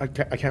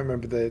can't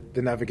remember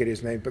the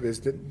navigator's name, but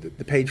there's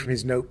the page from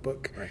his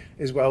notebook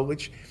as well,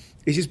 which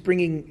is just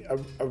bringing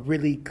a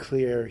really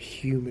clear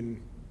human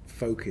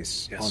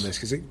focus on this,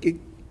 because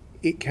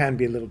it can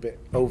be a little bit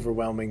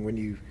overwhelming when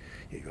you've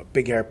got a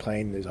big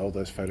airplane, there's all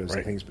those photos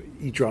and things, but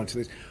you draw into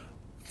this.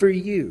 For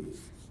you,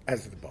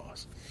 as the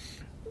boss,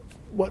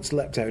 what's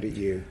leapt out at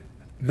you?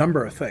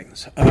 Number of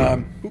things.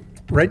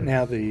 Right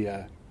now,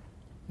 the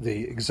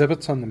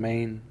exhibits on the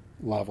main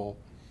level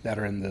that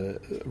are in the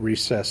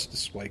recessed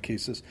display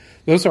cases,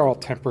 those are all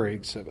temporary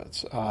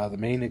exhibits. The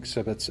main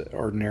exhibits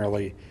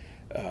ordinarily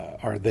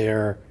are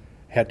there,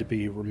 had to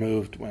be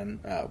removed when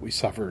we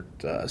suffered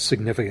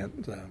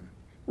significant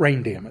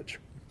rain damage,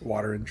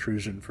 water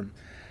intrusion from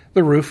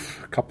the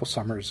roof a couple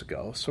summers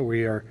ago, so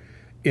we are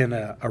in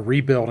a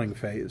rebuilding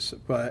phase.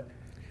 But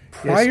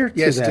prior to that...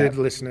 Yes, dear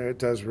listener, it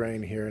does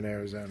rain here in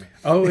Arizona.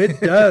 Oh,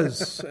 it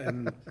does.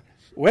 And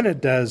when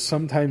it does,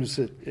 sometimes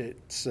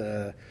it's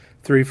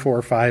 3,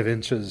 4, 5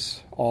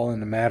 inches all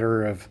in a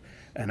matter of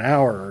an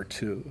hour or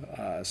two.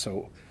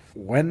 So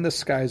when the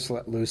skies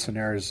let loose in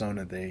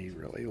Arizona, they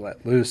really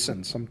let loose,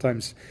 and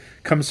sometimes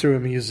comes through a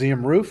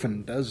museum roof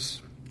and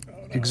does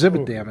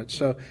exhibit damage.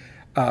 So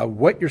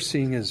what you're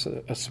seeing is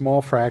a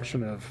small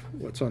fraction of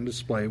what's on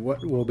display.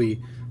 What will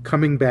be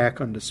coming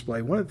back on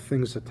display. One of the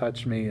things that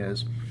touched me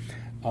is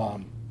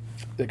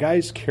the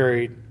guys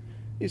carried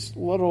these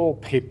little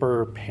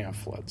paper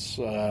pamphlets,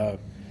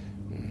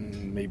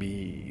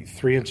 maybe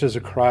 3 inches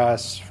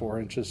across, 4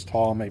 inches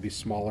tall, maybe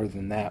smaller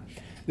than that.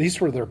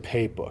 These were their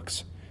pay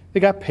books. They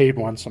got paid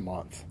once a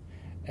month,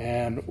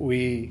 and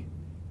we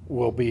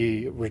will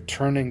be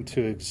returning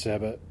to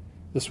exhibit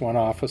this one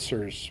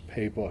officer's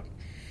pay book,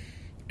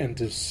 and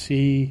to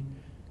see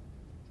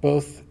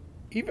both,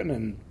 even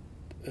in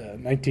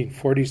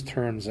 1940s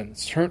terms and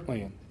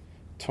certainly in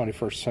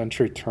 21st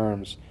century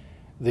terms,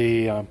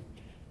 the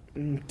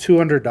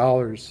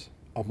 $200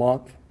 a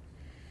month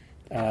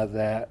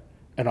that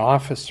an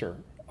officer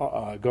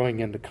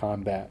going into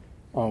combat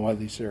on one of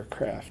these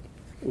aircraft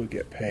would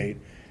get paid,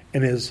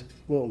 and his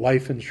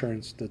life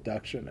insurance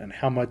deduction, and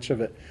how much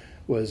of it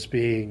was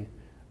being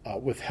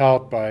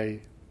withheld by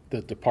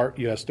the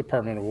U.S.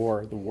 Department of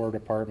War, the War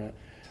Department,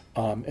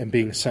 and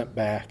being sent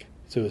back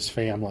to his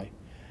family.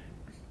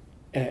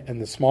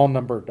 And the small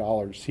number of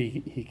dollars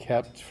he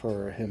kept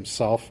for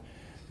himself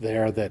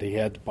there that he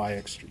had to buy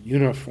extra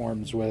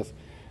uniforms with.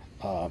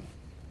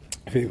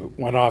 If he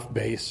went off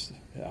base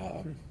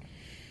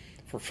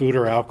for food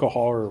or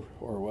alcohol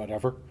or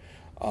whatever,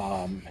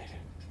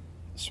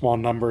 small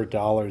number of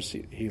dollars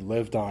he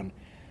lived on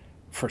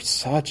for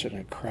such an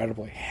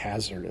incredibly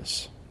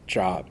hazardous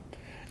job.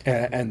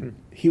 And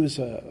he was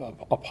a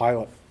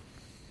pilot.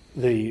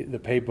 The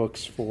pay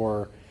books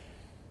for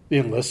the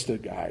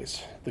enlisted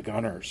guys, the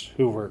gunners,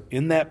 who were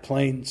in that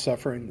plane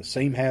suffering the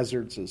same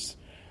hazards as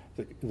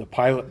the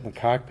pilot in the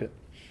cockpit,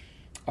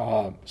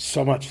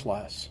 so much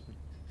less.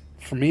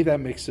 For me, that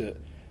makes it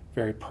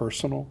very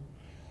personal,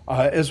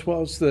 as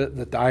well as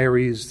the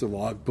diaries, the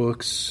log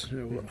books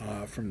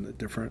from the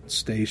different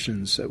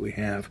stations that we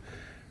have.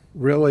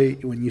 Really,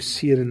 when you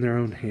see it in their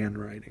own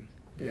handwriting,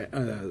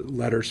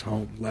 letters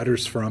home,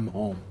 letters from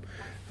home,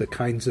 the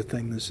kinds of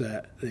things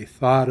that they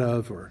thought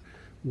of or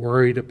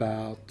worried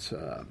about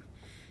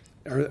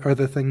are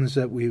the things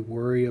that we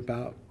worry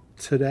about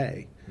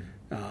today,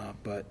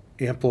 but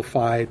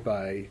amplified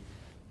by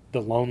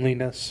the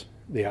loneliness,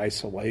 the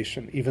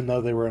isolation. Even though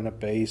they were in a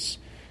base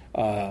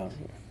of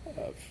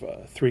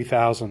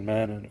 3,000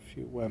 men and a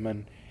few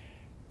women,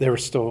 they were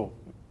still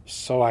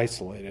so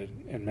isolated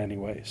in many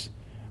ways,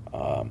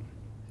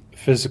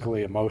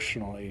 physically,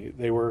 emotionally.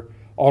 They were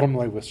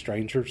ultimately with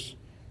strangers.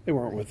 They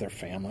weren't with their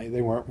family.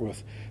 They weren't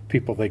with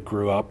people they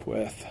grew up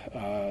with.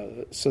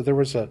 So there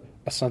was a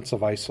sense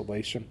of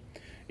isolation.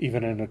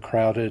 Even in a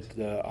crowded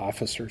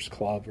officers'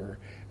 club or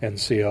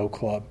NCO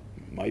club,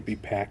 might be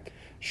packed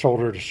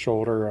shoulder to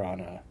shoulder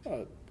on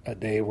a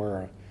day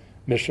where a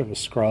mission was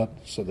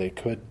scrubbed so they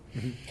could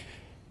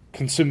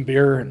consume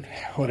beer and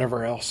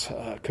whatever else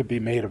could be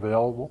made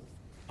available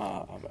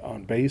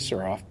on base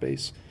or off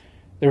base.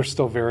 They were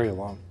still very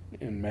alone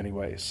in many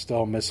ways,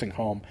 still missing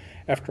home.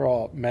 After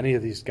all, many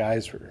of these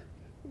guys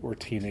were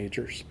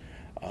teenagers.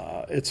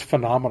 It's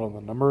phenomenal,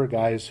 the number of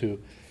guys who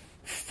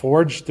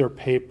forged their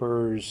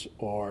papers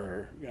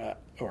or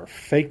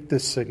faked the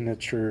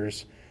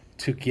signatures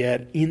to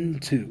get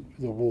into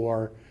the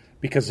war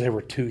because they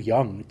were too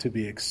young to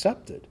be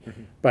accepted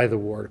by the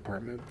War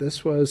Department.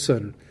 This was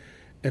an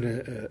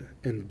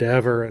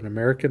endeavor, an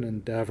American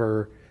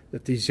endeavor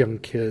that these young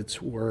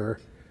kids were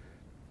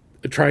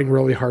trying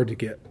really hard to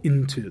get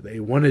into. They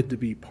wanted to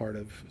be part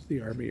of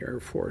the Army Air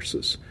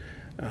Forces.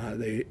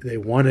 They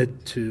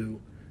wanted to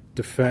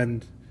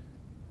defend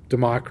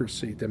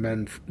democracy,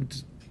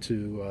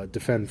 to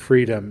defend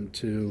freedom,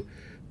 to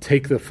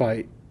take the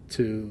fight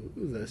to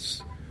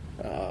this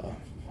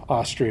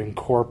Austrian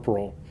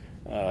corporal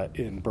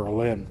in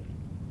Berlin.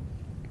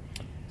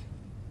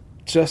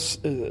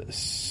 Just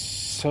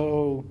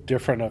so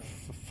different a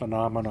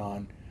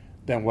phenomenon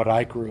than what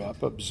I grew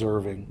up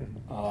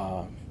observing.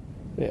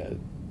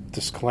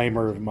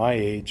 Disclaimer of my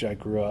age, I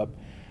grew up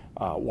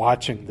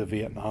watching the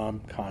Vietnam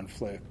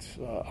conflict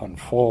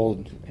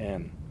unfold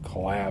and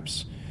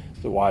collapse,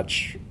 to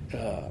watch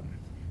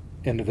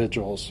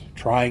individuals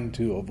trying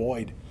to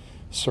avoid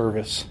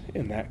service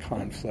in that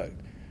conflict.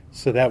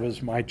 So that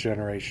was my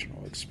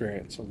generational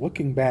experience. So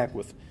looking back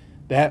with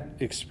that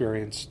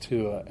experience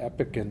to an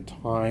epoch in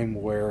time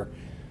where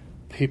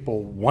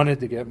people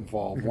wanted to get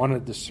involved,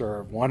 wanted to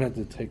serve, wanted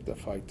to take the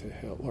fight to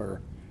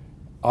Hitler,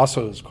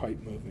 also is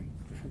quite moving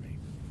for me.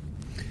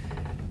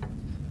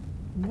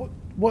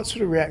 What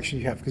sort of reaction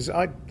do you have? Because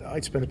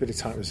I'd spent a bit of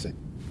time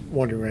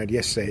wandering around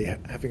yesterday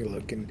having a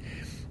look, and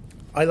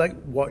I like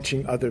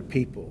watching other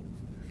people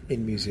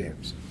in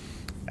museums.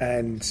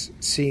 and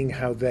seeing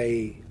how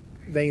they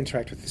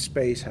interact with the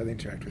space, how they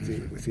interact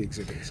with the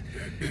exhibits.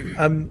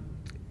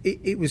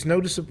 It was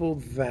noticeable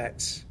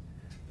that,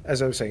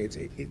 as I was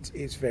saying,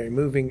 it's very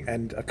moving,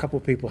 and a couple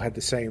of people had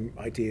the same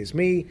idea as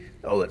me.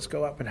 Oh, let's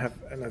go up and have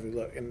another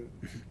look. And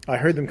I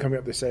heard them coming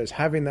up the stairs,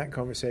 having that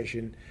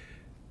conversation,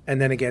 and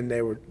then again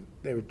they were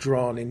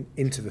drawn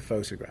into the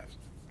photographs.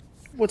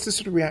 What's the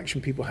sort of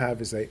reaction people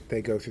have as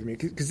they go through the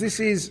museum? Because this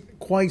is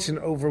quite an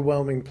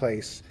overwhelming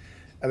place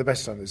at the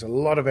best time. There's a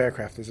lot of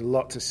aircraft. There's a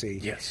lot to see.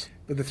 Yes.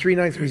 But the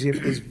 3/9 Museum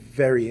is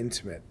very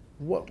intimate.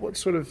 What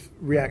sort of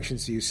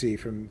reactions do you see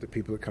from the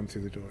people that come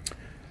through the door?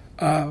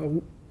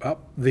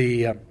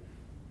 The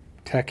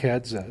tech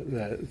heads,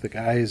 the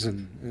guys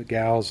and the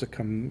gals that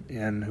come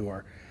in who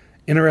are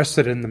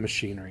interested in the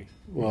machinery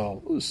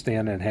will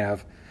stand and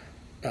have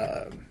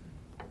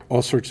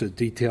all sorts of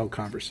detailed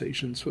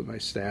conversations with my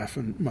staff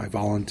and my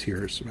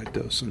volunteers, my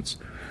docents.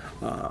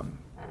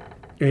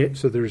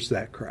 So there's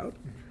that crowd.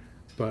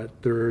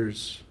 But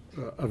there's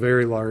a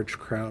very large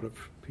crowd of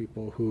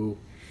people who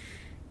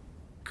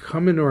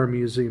come into our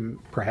museum,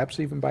 perhaps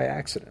even by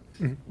accident.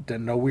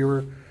 Didn't know we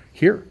were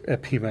here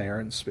at Pima Air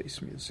and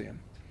Space Museum.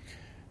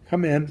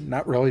 Come in,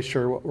 not really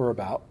sure what we're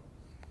about.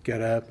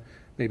 Get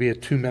maybe a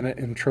 2-minute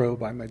intro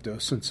by my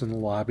docents in the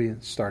lobby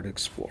and start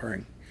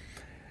exploring.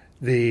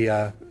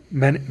 The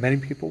many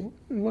people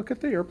look at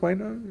the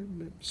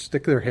airplane,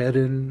 stick their head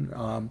in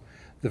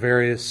the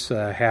various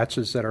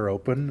hatches that are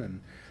open,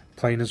 and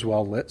plane is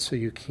well lit, so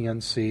you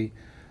can see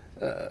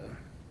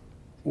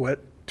what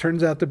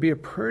turns out to be a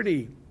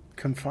pretty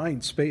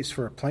confined space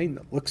for a plane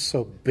that looks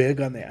so big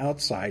on the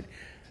outside.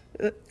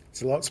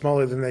 It's a lot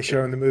smaller than they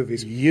show in the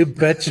movies. You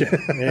betcha.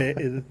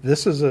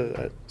 This is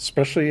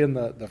especially in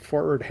the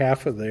forward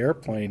half of the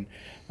airplane,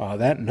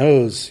 that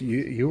nose,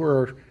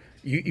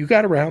 you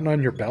got around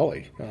on your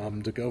belly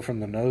to go from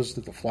the nose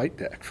to the flight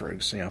deck, for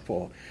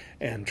example,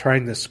 and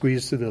trying to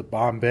squeeze through the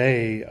bomb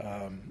bay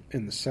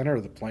in the center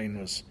of the plane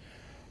was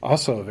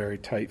also a very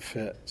tight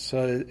fit.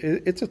 So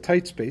it's a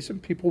tight space,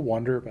 and people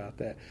wonder about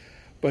that.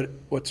 But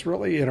what's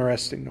really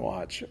interesting to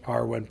watch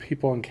are when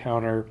people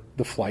encounter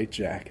the flight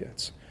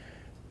jackets.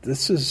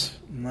 This is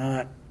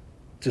not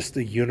just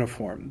a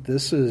uniform.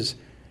 This is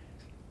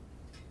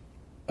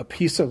a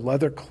piece of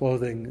leather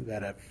clothing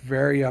that a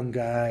very young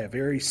guy, a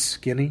very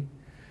skinny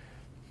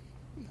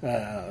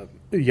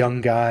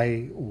young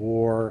guy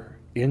wore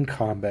in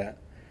combat,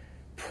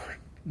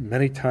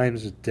 many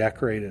times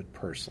decorated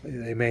personally.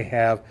 They may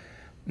have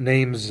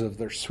names of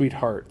their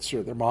sweethearts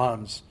or their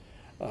moms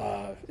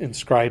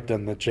inscribed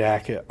on the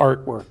jacket,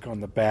 artwork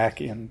on the back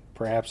and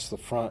perhaps the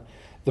front,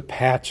 the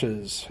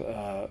patches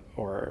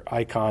or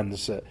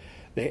icons that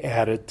they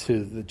added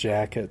to the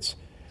jackets.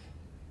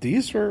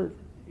 These were,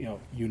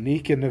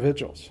 unique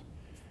individuals.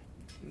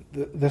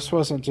 This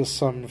wasn't just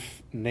some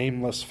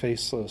nameless,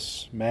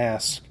 faceless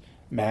mass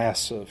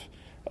of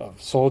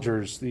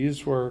soldiers.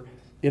 These were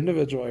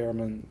individual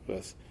airmen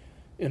with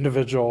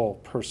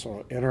individual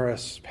personal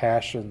interests,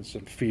 passions,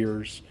 and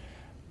fears,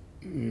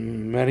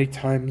 many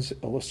times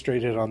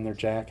illustrated on their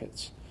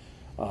jackets.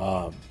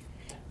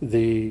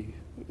 The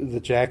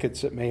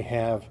jackets that may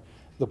have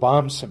the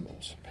bomb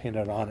symbols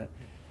painted on it.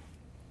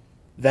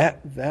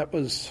 That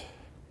was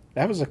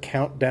a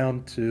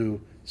countdown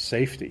to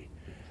safety.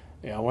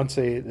 Once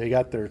they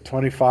got their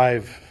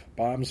 25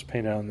 bombs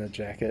painted on the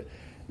jacket,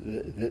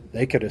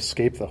 they could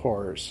escape the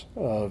horrors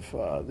of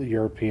the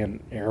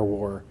European air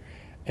war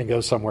and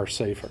go somewhere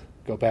safer,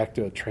 go back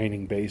to a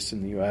training base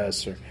in the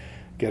U.S. or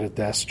get a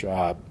desk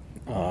job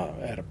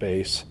at a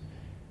base.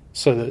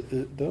 So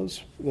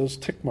those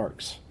tick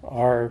marks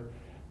are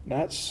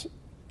not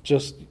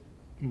just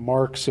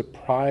marks of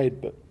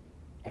pride, but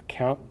a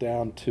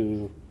countdown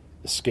to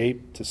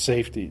escape, to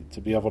safety,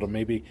 to be able to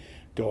maybe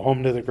go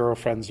home to their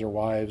girlfriends, their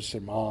wives,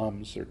 their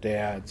moms, their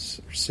dads,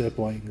 their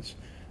siblings,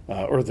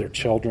 or their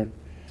children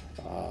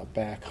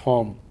back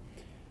home.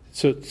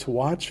 So to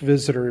watch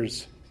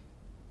visitors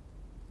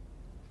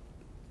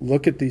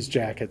look at these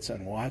jackets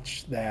and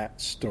watch that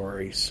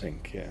story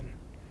sink in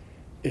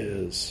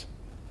is,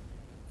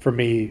 for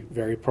me,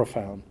 very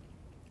profound.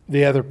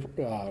 The other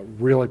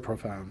really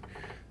profound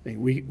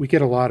thing, we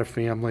get a lot of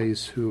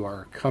families who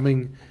are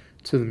coming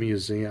to the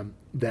museum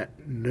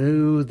that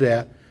knew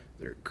that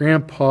their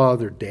grandpa,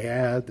 their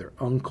dad, their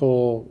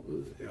uncle,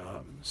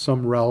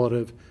 some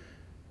relative,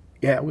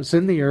 was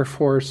in the Air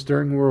Force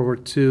during World War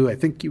II. I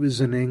think he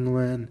was in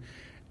England.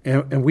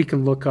 And we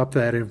can look up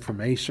that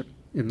information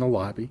in the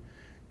lobby.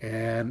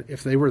 And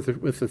if they were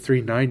with the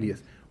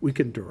 390th, we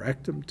can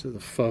direct them to the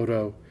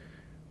photo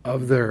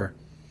of their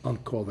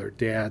uncle, their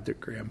dad, their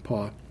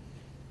grandpa,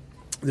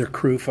 their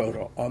crew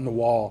photo on the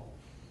wall.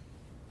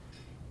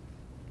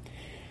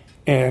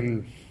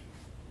 And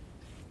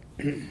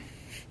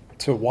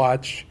to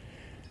watch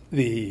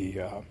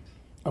the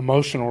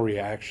emotional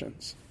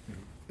reactions.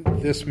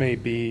 This may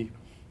be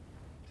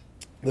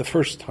the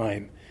first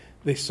time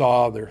they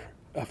saw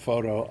a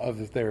photo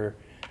of their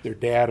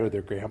dad or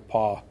their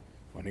grandpa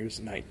when he was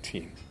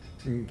 19.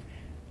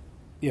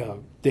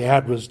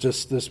 Dad was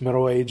just this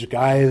middle-aged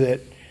guy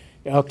that,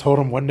 told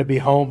them when to be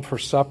home for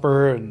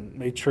supper and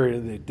made sure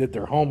they did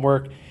their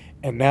homework.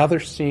 And now they're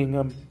seeing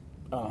them,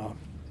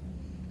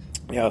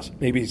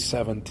 maybe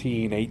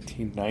 17,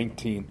 18,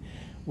 19,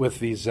 with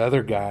these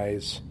other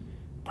guys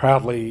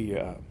proudly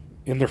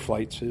in their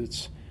flight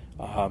suits,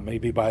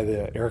 maybe by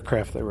the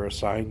aircraft they were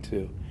assigned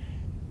to.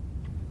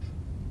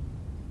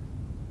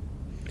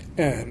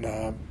 And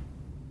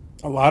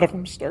a lot of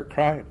them start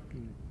crying.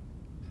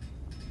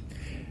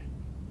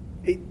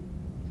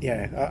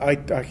 I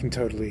can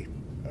totally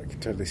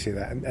see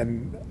that,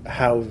 and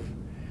how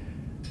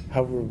I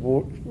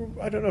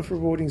don't know if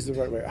rewarding is the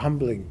right way.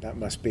 Humbling that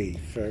must be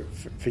for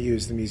you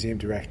as the museum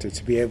director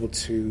to be able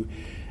to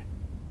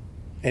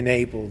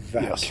enable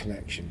that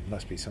connection.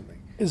 Must be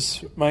something.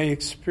 Is my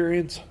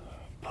experience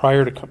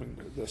prior to coming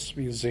to this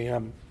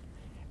museum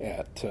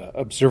at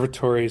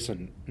observatories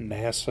and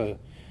NASA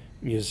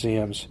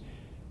museums,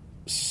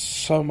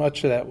 so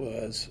much of that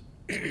was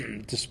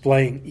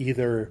displaying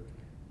either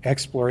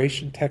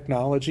exploration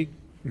technology,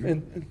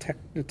 and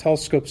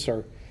telescopes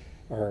are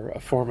a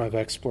form of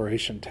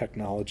exploration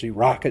technology,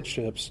 rocket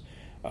ships,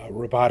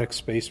 robotic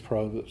space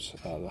probes,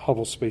 the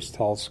Hubble Space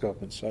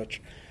Telescope and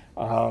such,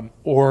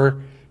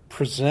 or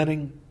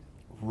presenting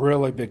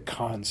really big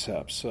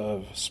concepts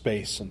of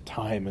space and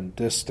time and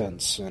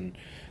distance and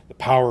the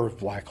power of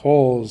black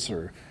holes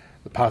or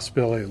the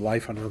possibility of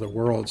life on other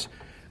worlds.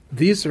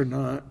 These are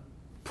not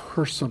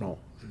personal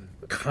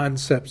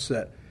concepts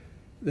that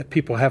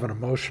people have an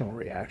emotional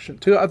reaction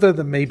to, other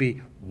than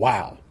maybe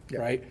wow,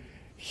 right?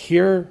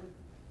 Here,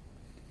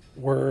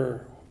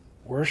 we're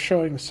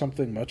showing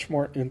something much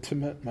more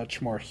intimate,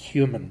 much more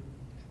human,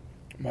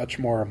 much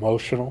more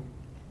emotional.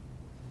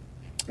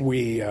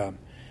 We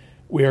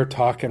are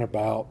talking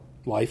about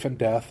life and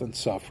death and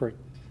suffering,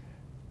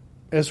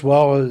 as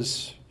well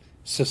as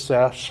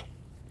success,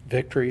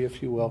 victory,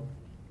 if you will,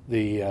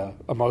 the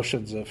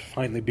emotions of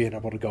finally being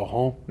able to go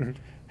home,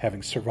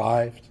 having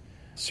survived,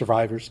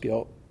 survivor's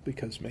guilt,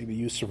 because maybe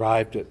you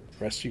survived it,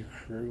 the rest of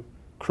your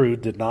crew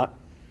did not.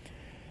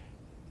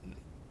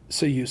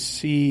 So you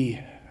see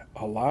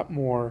a lot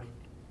more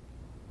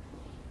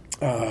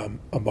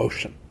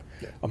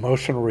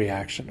emotional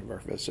reaction of our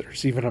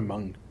visitors, even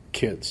among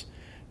kids.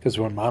 Because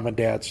when mom and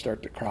dad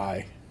start to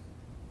cry,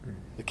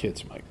 the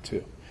kids might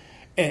too.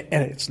 And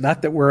it's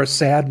not that we're a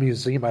sad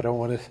museum. I don't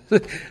want to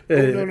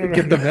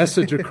get the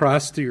message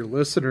across to your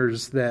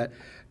listeners that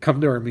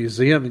come to our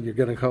museum and you're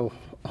going to go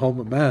home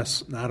a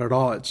mess. Not at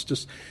all. It's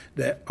just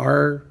that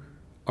our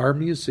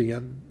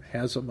museum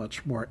has a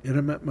much more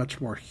intimate,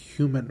 much more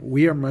human.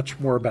 We are much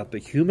more about the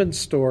human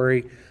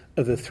story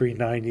of the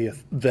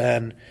 390th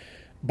than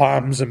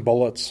bombs and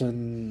bullets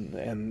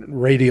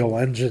and radial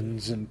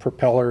engines and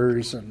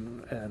propellers and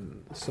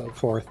so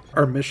forth.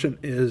 Our mission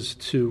is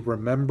to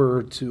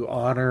remember, to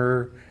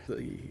honor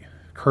the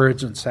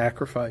courage and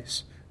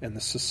sacrifice and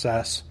the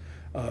success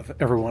of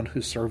everyone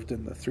who served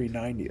in the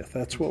 390th.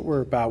 That's what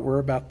we're about. We're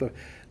about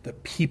the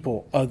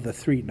people of the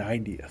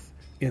 390th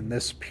in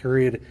this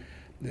period,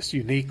 this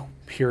unique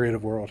period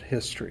of world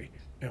history,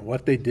 and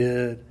what they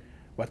did,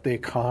 what they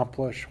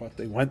accomplished, what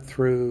they went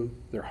through,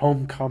 their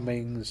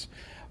homecomings,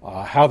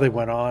 how they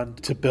went on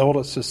to build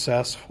a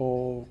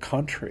successful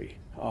country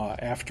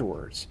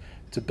afterwards,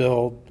 to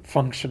build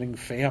functioning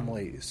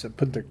families,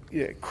 and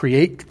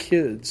create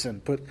kids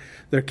and put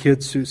their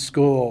kids through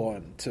school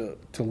and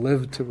to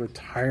live to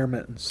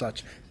retirement and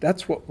such.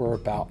 That's what we're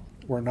about.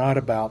 We're not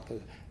about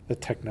the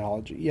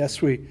technology.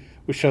 Yes, we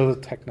show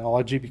the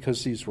technology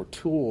because these were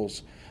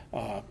tools,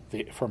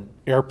 from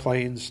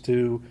airplanes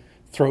to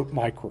throat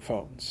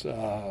microphones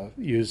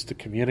used to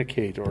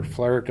communicate, or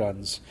flare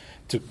guns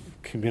to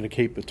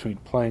communicate between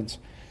planes,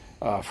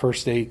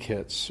 first aid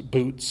kits,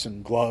 boots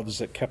and gloves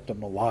that kept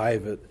them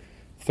alive at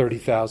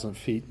 30,000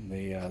 feet in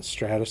the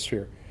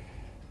stratosphere.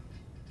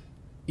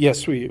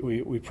 Yes,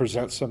 we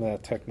present some of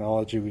that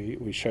technology,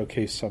 we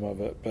showcase some of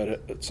it, but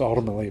it's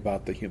ultimately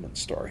about the human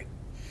story.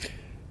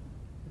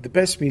 The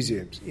best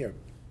museums,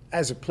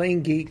 as a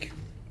plane geek,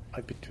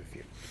 I've been to a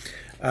few.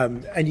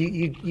 And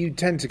you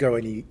tend to go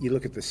and you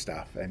look at the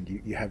stuff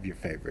and you have your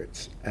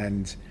favorites.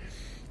 And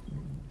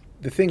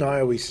the thing I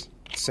always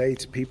say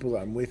to people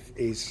I'm with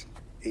is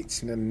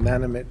it's an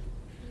inanimate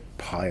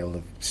pile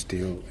of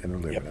steel and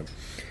aluminum. Yep.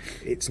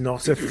 It's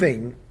not a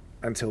thing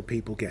until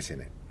people get in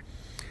it.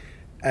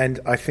 And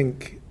I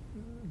think,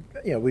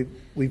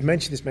 we've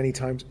mentioned this many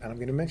times, and I'm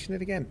going to mention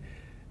it again.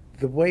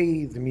 The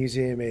way the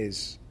museum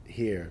is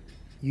here,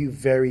 you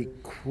very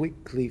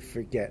quickly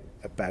forget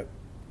about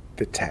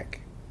the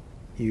tech.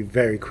 You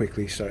very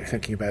quickly start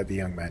thinking about the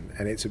young men,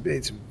 and it's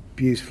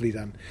beautifully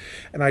done.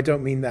 And I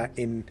don't mean that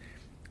in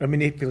a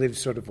manipulative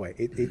sort of way.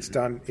 It's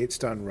done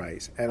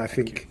right, and I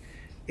think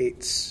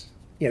it's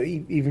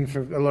even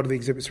for a lot of the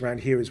exhibits around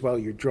here as well,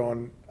 you're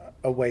drawn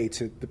away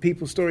to the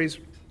people stories,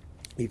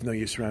 even though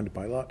you're surrounded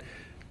by a lot.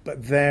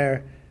 But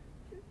there,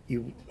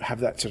 you have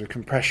that sort of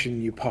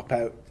compression. You pop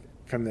out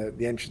from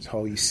the entrance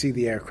hall, you see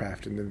the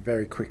aircraft, and then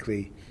very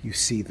quickly you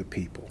see the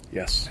people.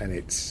 Yes, and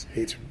it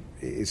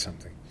is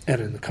something.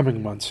 And in the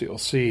coming months, you'll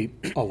see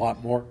a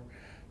lot more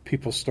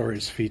people's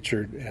stories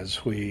featured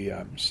as we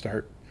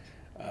start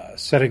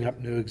setting up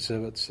new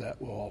exhibits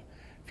that will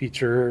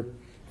feature,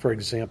 for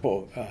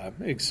example,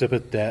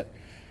 exhibit that,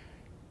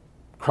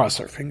 cross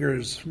our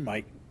fingers,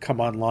 might come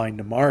online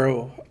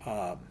tomorrow,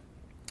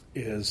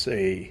 is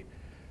a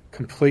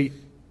complete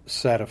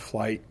set of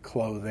flight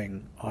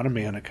clothing on a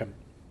mannequin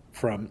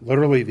from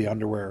literally the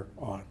underwear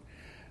on.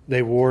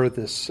 They wore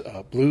this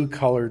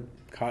blue-colored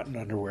cotton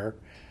underwear,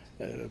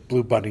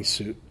 blue bunny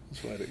suit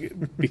is what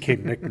it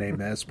became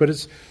nicknamed as, but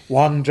it's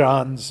long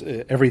johns,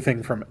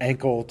 everything from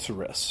ankle to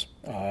wrist,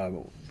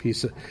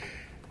 piece of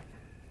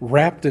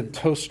wrapped in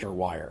toaster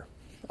wire.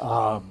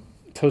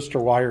 Toaster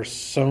wire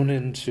sewn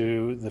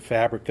into the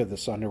fabric of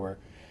this underwear,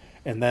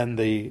 and then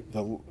the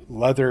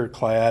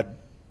leather-clad,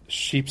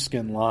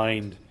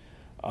 sheepskin-lined,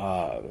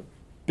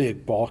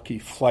 big, bulky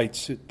flight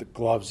suit, the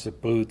gloves, the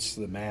boots,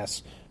 the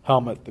mask,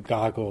 helmet, the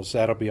goggles,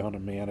 that'll be on a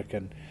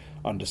mannequin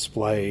on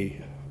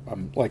display,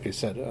 like I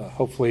said,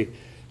 hopefully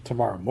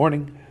tomorrow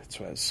morning.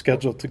 It's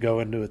scheduled to go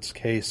into its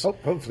case.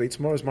 Hopefully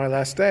tomorrow's my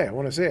last day. I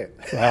want to see it.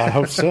 I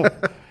hope so.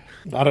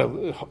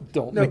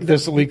 Don't make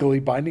this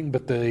legally binding,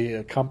 but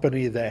the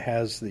company that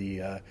has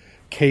the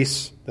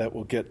case that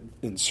will get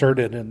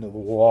inserted into the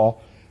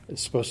wall is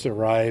supposed to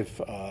arrive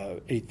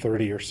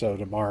 8:30 or so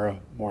tomorrow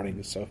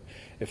morning. So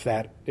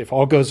if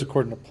all goes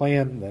according to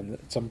plan, then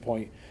at some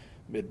point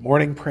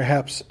mid-morning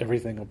perhaps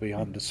everything will be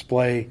on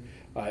display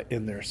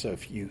in there. So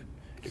if you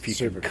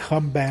can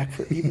come back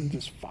for even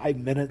just 5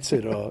 minutes,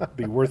 it'll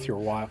be worth your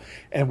while.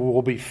 And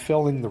we'll be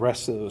filling the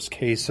rest of those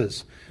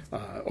cases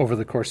over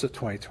the course of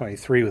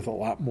 2023 with a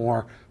lot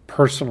more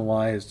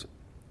personalized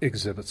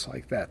exhibits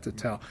like that to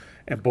tell.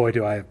 And boy,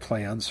 do I have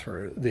plans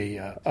for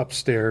the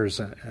upstairs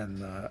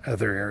and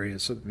other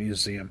areas of the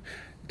museum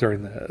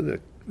during the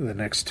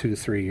next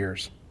 2-3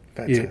 years.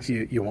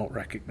 Fantastic. You won't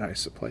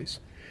recognize the place.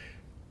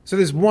 So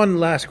there's one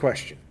last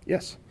question.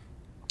 Yes.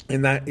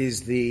 And that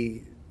is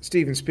the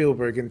Steven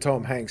Spielberg and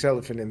Tom Hanks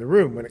elephant in the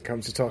room when it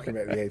comes to talking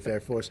about the 8th Air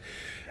Force.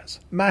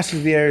 Yes. Masters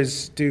of the Air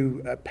is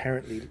due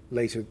apparently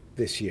later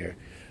this year.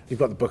 You've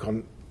got the book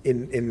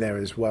in there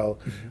as well.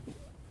 Mm-hmm.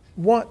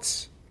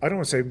 I don't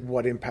want to say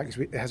what impact,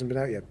 it hasn't been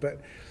out yet,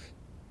 but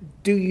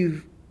do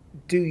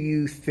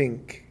you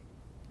think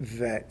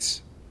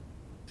that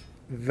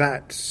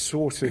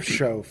sort of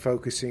show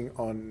focusing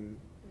on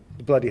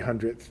the Bloody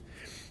 100th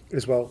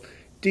as well,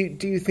 do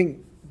you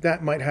think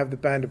that might have the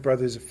Band of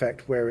Brothers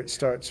effect where it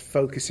starts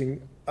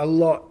focusing a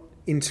lot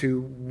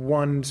into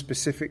one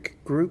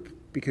specific group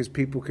because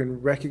people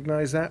can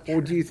recognize that?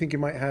 Or do you think it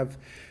might have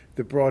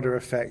the broader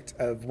effect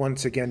of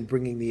once again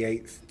bringing the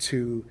 8th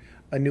to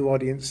a new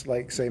audience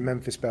like, say,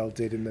 Memphis Belle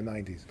did in the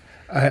 90s?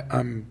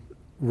 I'm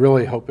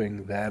really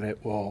hoping that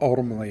it will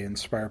ultimately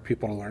inspire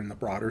people to learn the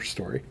broader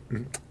story.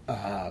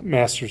 Mm-hmm.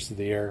 Masters of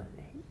the Air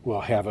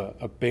will have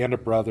a Band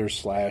of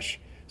Brothers /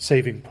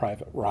 Saving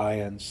Private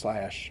Ryan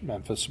 /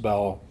 Memphis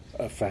Belle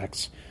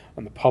effects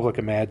on the public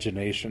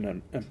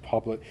imagination and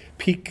public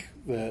pique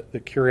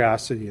the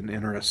curiosity and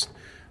interest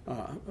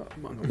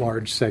among a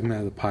large segment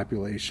of the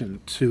population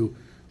to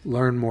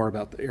learn more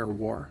about the air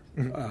war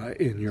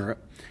in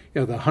Europe.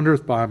 The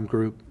 100th Bomb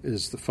Group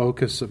is the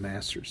focus of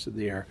Masters of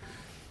the Air,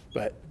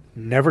 but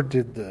never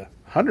did the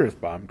 100th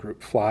Bomb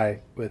Group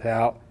fly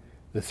without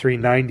the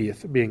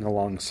 390th being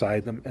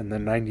alongside them and the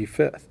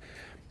 95th.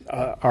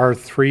 Our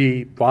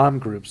three bomb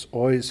groups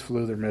always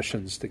flew their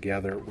missions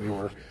together.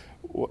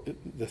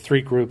 The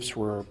three groups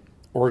were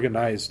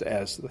organized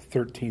as the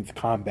 13th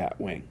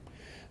Combat Wing.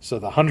 So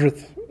the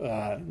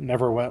 100th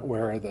never went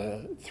where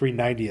the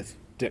 390th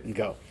didn't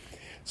go.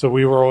 So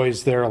we were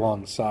always there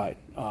alongside,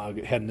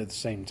 heading to the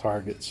same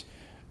targets.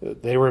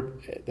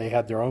 They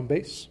had their own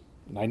base,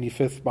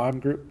 95th Bomb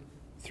Group,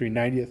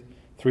 390th,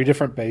 3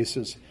 different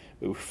bases.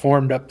 We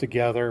formed up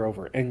together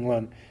over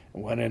England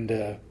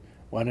and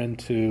went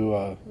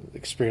into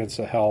experience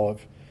the hell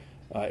of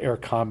air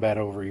combat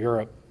over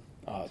Europe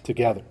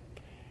together.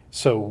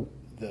 So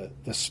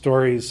the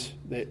stories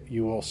that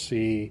you will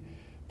see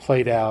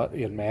played out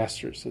in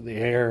Masters of the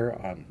Air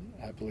on,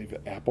 I believe,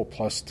 Apple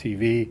Plus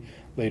TV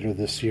later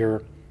this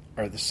year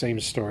are the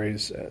same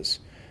stories as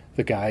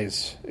the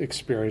guys'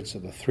 experience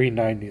of the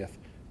 390th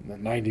and the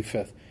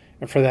 95th,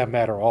 and for that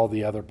matter, all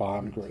the other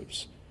bomb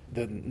groups.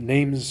 The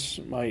names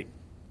might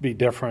be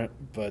different,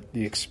 but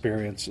the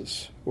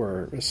experiences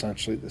were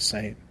essentially the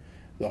same.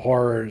 The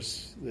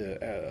horrors,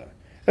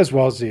 as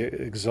well as the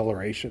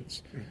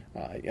exhilarations.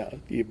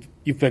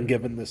 You've been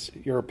given this.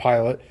 You're a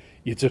pilot.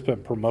 You've just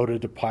been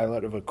promoted to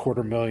pilot of a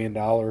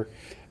 $250,000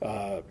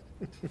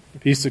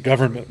 piece of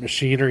government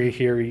machinery.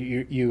 Here,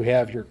 you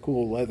have your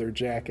cool leather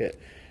jacket.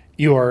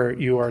 You are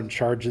in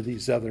charge of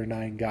these other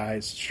 9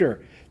 guys. Sure,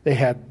 they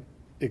had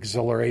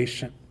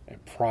exhilaration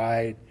and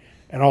pride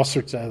and all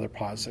sorts of other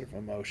positive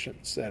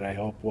emotions that I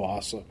hope will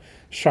also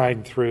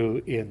shine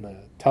through in the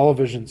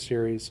television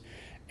series,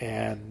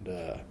 and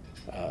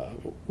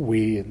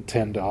we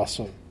intend to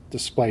also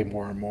display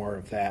more and more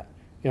of that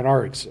in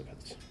our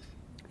exhibits.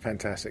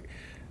 Fantastic.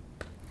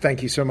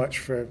 Thank you so much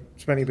for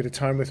spending a bit of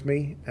time with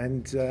me,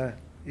 and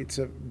it's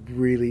a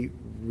really,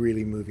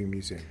 really moving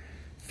museum.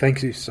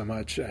 Thank you so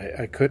much.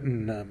 I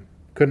couldn't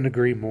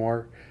agree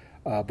more.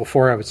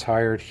 Before I was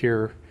hired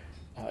here,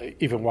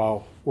 even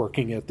while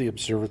working at the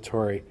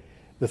observatory,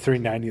 the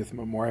 390th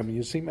Memorial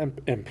Museum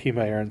and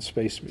Pima Air and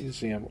Space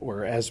Museum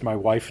were, as my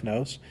wife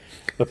knows,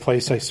 the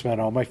place I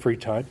spent all my free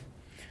time.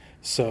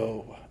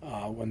 So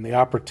when the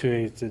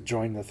opportunity to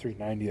join the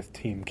 390th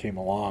team came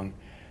along,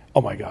 oh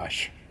my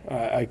gosh,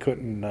 I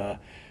couldn't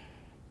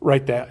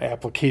write that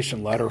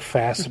application letter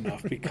fast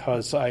enough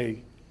because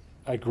I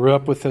grew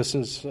up with this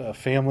as a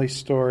family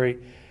story.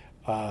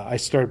 I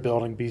started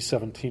building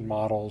B-17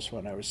 models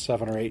when I was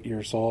 7 or 8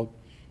 years old,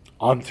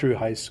 on through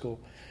high school.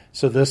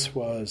 So this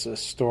was a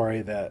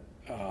story that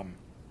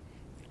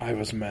I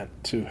was meant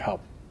to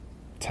help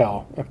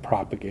tell and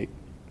propagate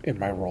in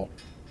my role.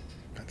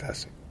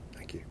 Fantastic.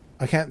 Thank you.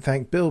 I can't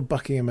thank Bill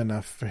Buckingham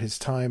enough for his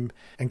time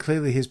and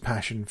clearly his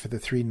passion for the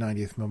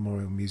 390th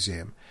Memorial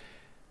Museum.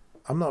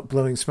 I'm not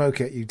blowing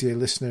smoke at you, dear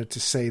listener, to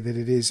say that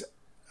it is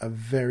a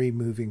very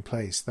moving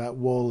place. That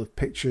wall of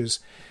pictures,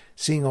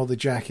 seeing all the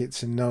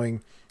jackets and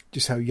knowing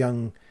just how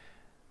young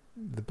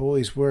the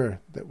boys were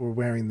that were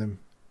wearing them.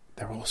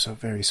 They're also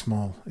very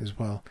small as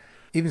well.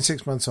 Even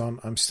 6 months on,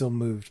 I'm still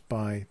moved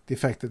by the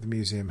effect that the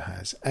museum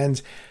has.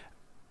 And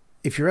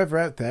if you're ever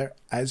out there,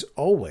 as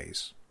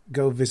always,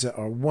 go visit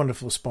our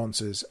wonderful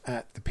sponsors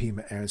at the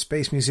Pima Air and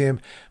Space Museum,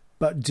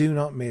 but do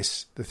not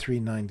miss the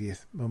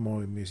 390th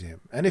Memorial Museum.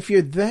 And if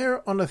you're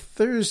there on a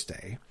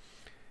Thursday,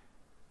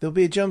 there'll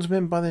be a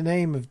gentleman by the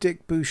name of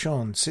Dick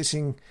Bouchon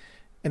sitting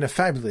in a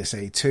fabulous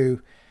A2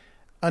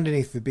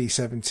 underneath the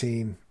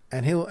B-17,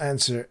 and he'll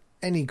answer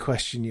any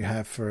question you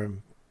have for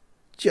him.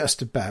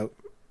 Just about.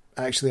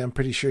 Actually, I'm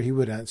pretty sure he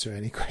would answer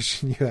any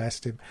question you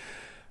asked him.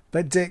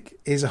 But Dick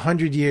is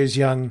 100 years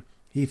young.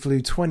 He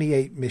flew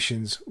 28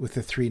 missions with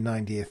the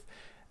 390th,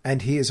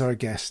 and he is our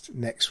guest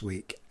next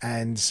week.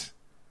 And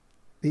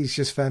he's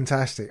just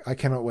fantastic. I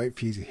cannot wait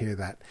for you to hear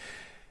that.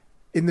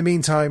 In the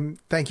meantime,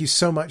 thank you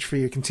so much for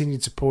your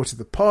continued support of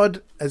the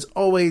pod. As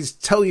always,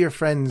 tell your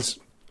friends,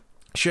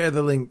 share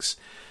the links,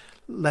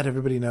 let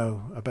everybody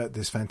know about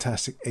this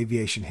fantastic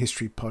aviation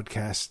history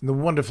podcast and the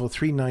wonderful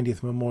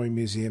 390th Memorial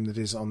Museum that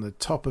is on the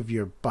top of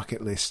your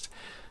bucket list.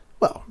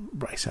 Well,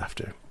 right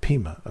after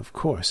Pima, of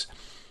course.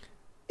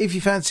 If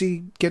you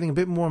fancy getting a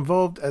bit more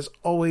involved, as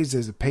always,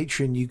 as a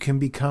patron, you can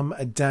become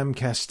a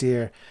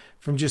Damcasteer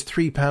from just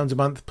 £3 a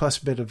month plus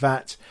a bit of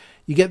VAT.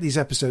 You get these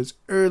episodes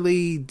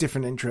early,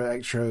 different intro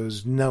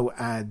extras, no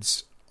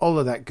ads, all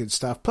of that good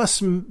stuff, plus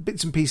some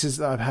bits and pieces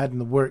that I've had in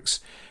the works.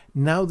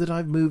 Now that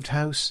I've moved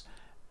house,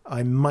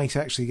 I might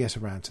actually get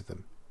around to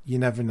them. You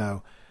never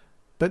know.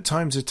 But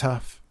times are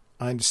tough.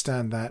 I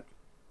understand that.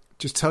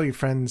 Just tell your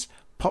friends,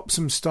 pop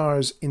some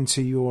stars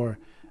into your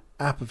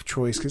app of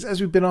choice, because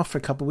as we've been off for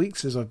a couple of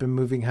weeks, as I've been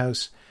moving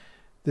house,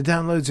 the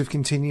downloads have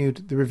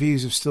continued. The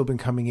reviews have still been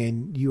coming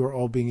in. You are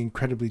all being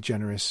incredibly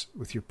generous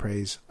with your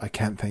praise. I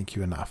can't thank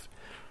you enough.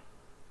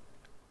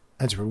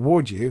 And to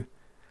reward you,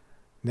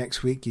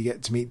 next week you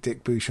get to meet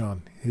Dick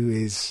Bouchon, who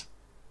is...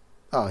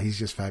 oh, he's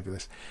just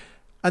fabulous.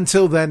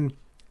 Until then,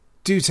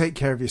 do take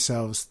care of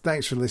yourselves.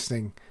 Thanks for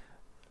listening.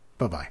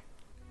 Bye-bye.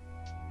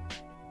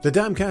 The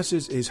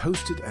Damcasters is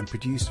hosted and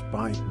produced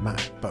by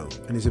Matt Bow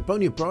and is a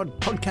Boney Abroad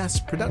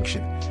podcast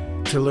production.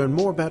 To learn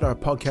more about our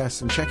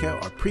podcast and check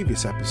out our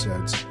previous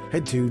episodes,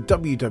 head to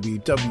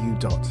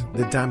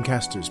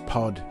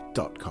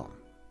www.thedamcasterspod.com.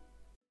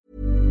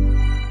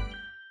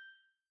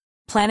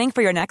 Planning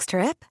for your next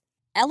trip?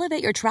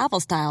 Elevate your travel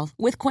style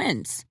with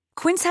Quince.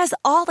 Quince has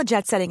all the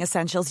jet-setting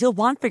essentials you'll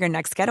want for your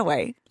next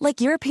getaway, like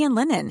European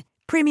linen,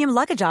 premium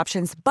luggage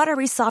options,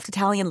 buttery soft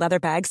Italian leather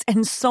bags,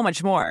 and so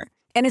much more.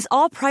 And is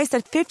all priced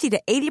at 50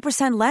 to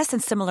 80% less than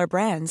similar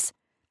brands.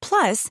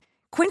 Plus,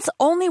 Quince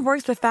only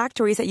works with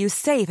factories that use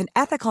safe and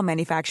ethical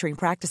manufacturing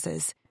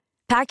practices.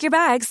 Pack your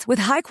bags with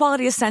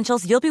high-quality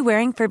essentials you'll be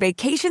wearing for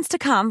vacations to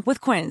come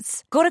with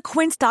Quince. Go to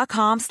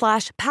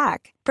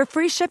quince.com/pack for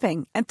free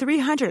shipping and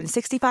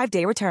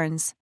 365-day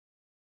returns.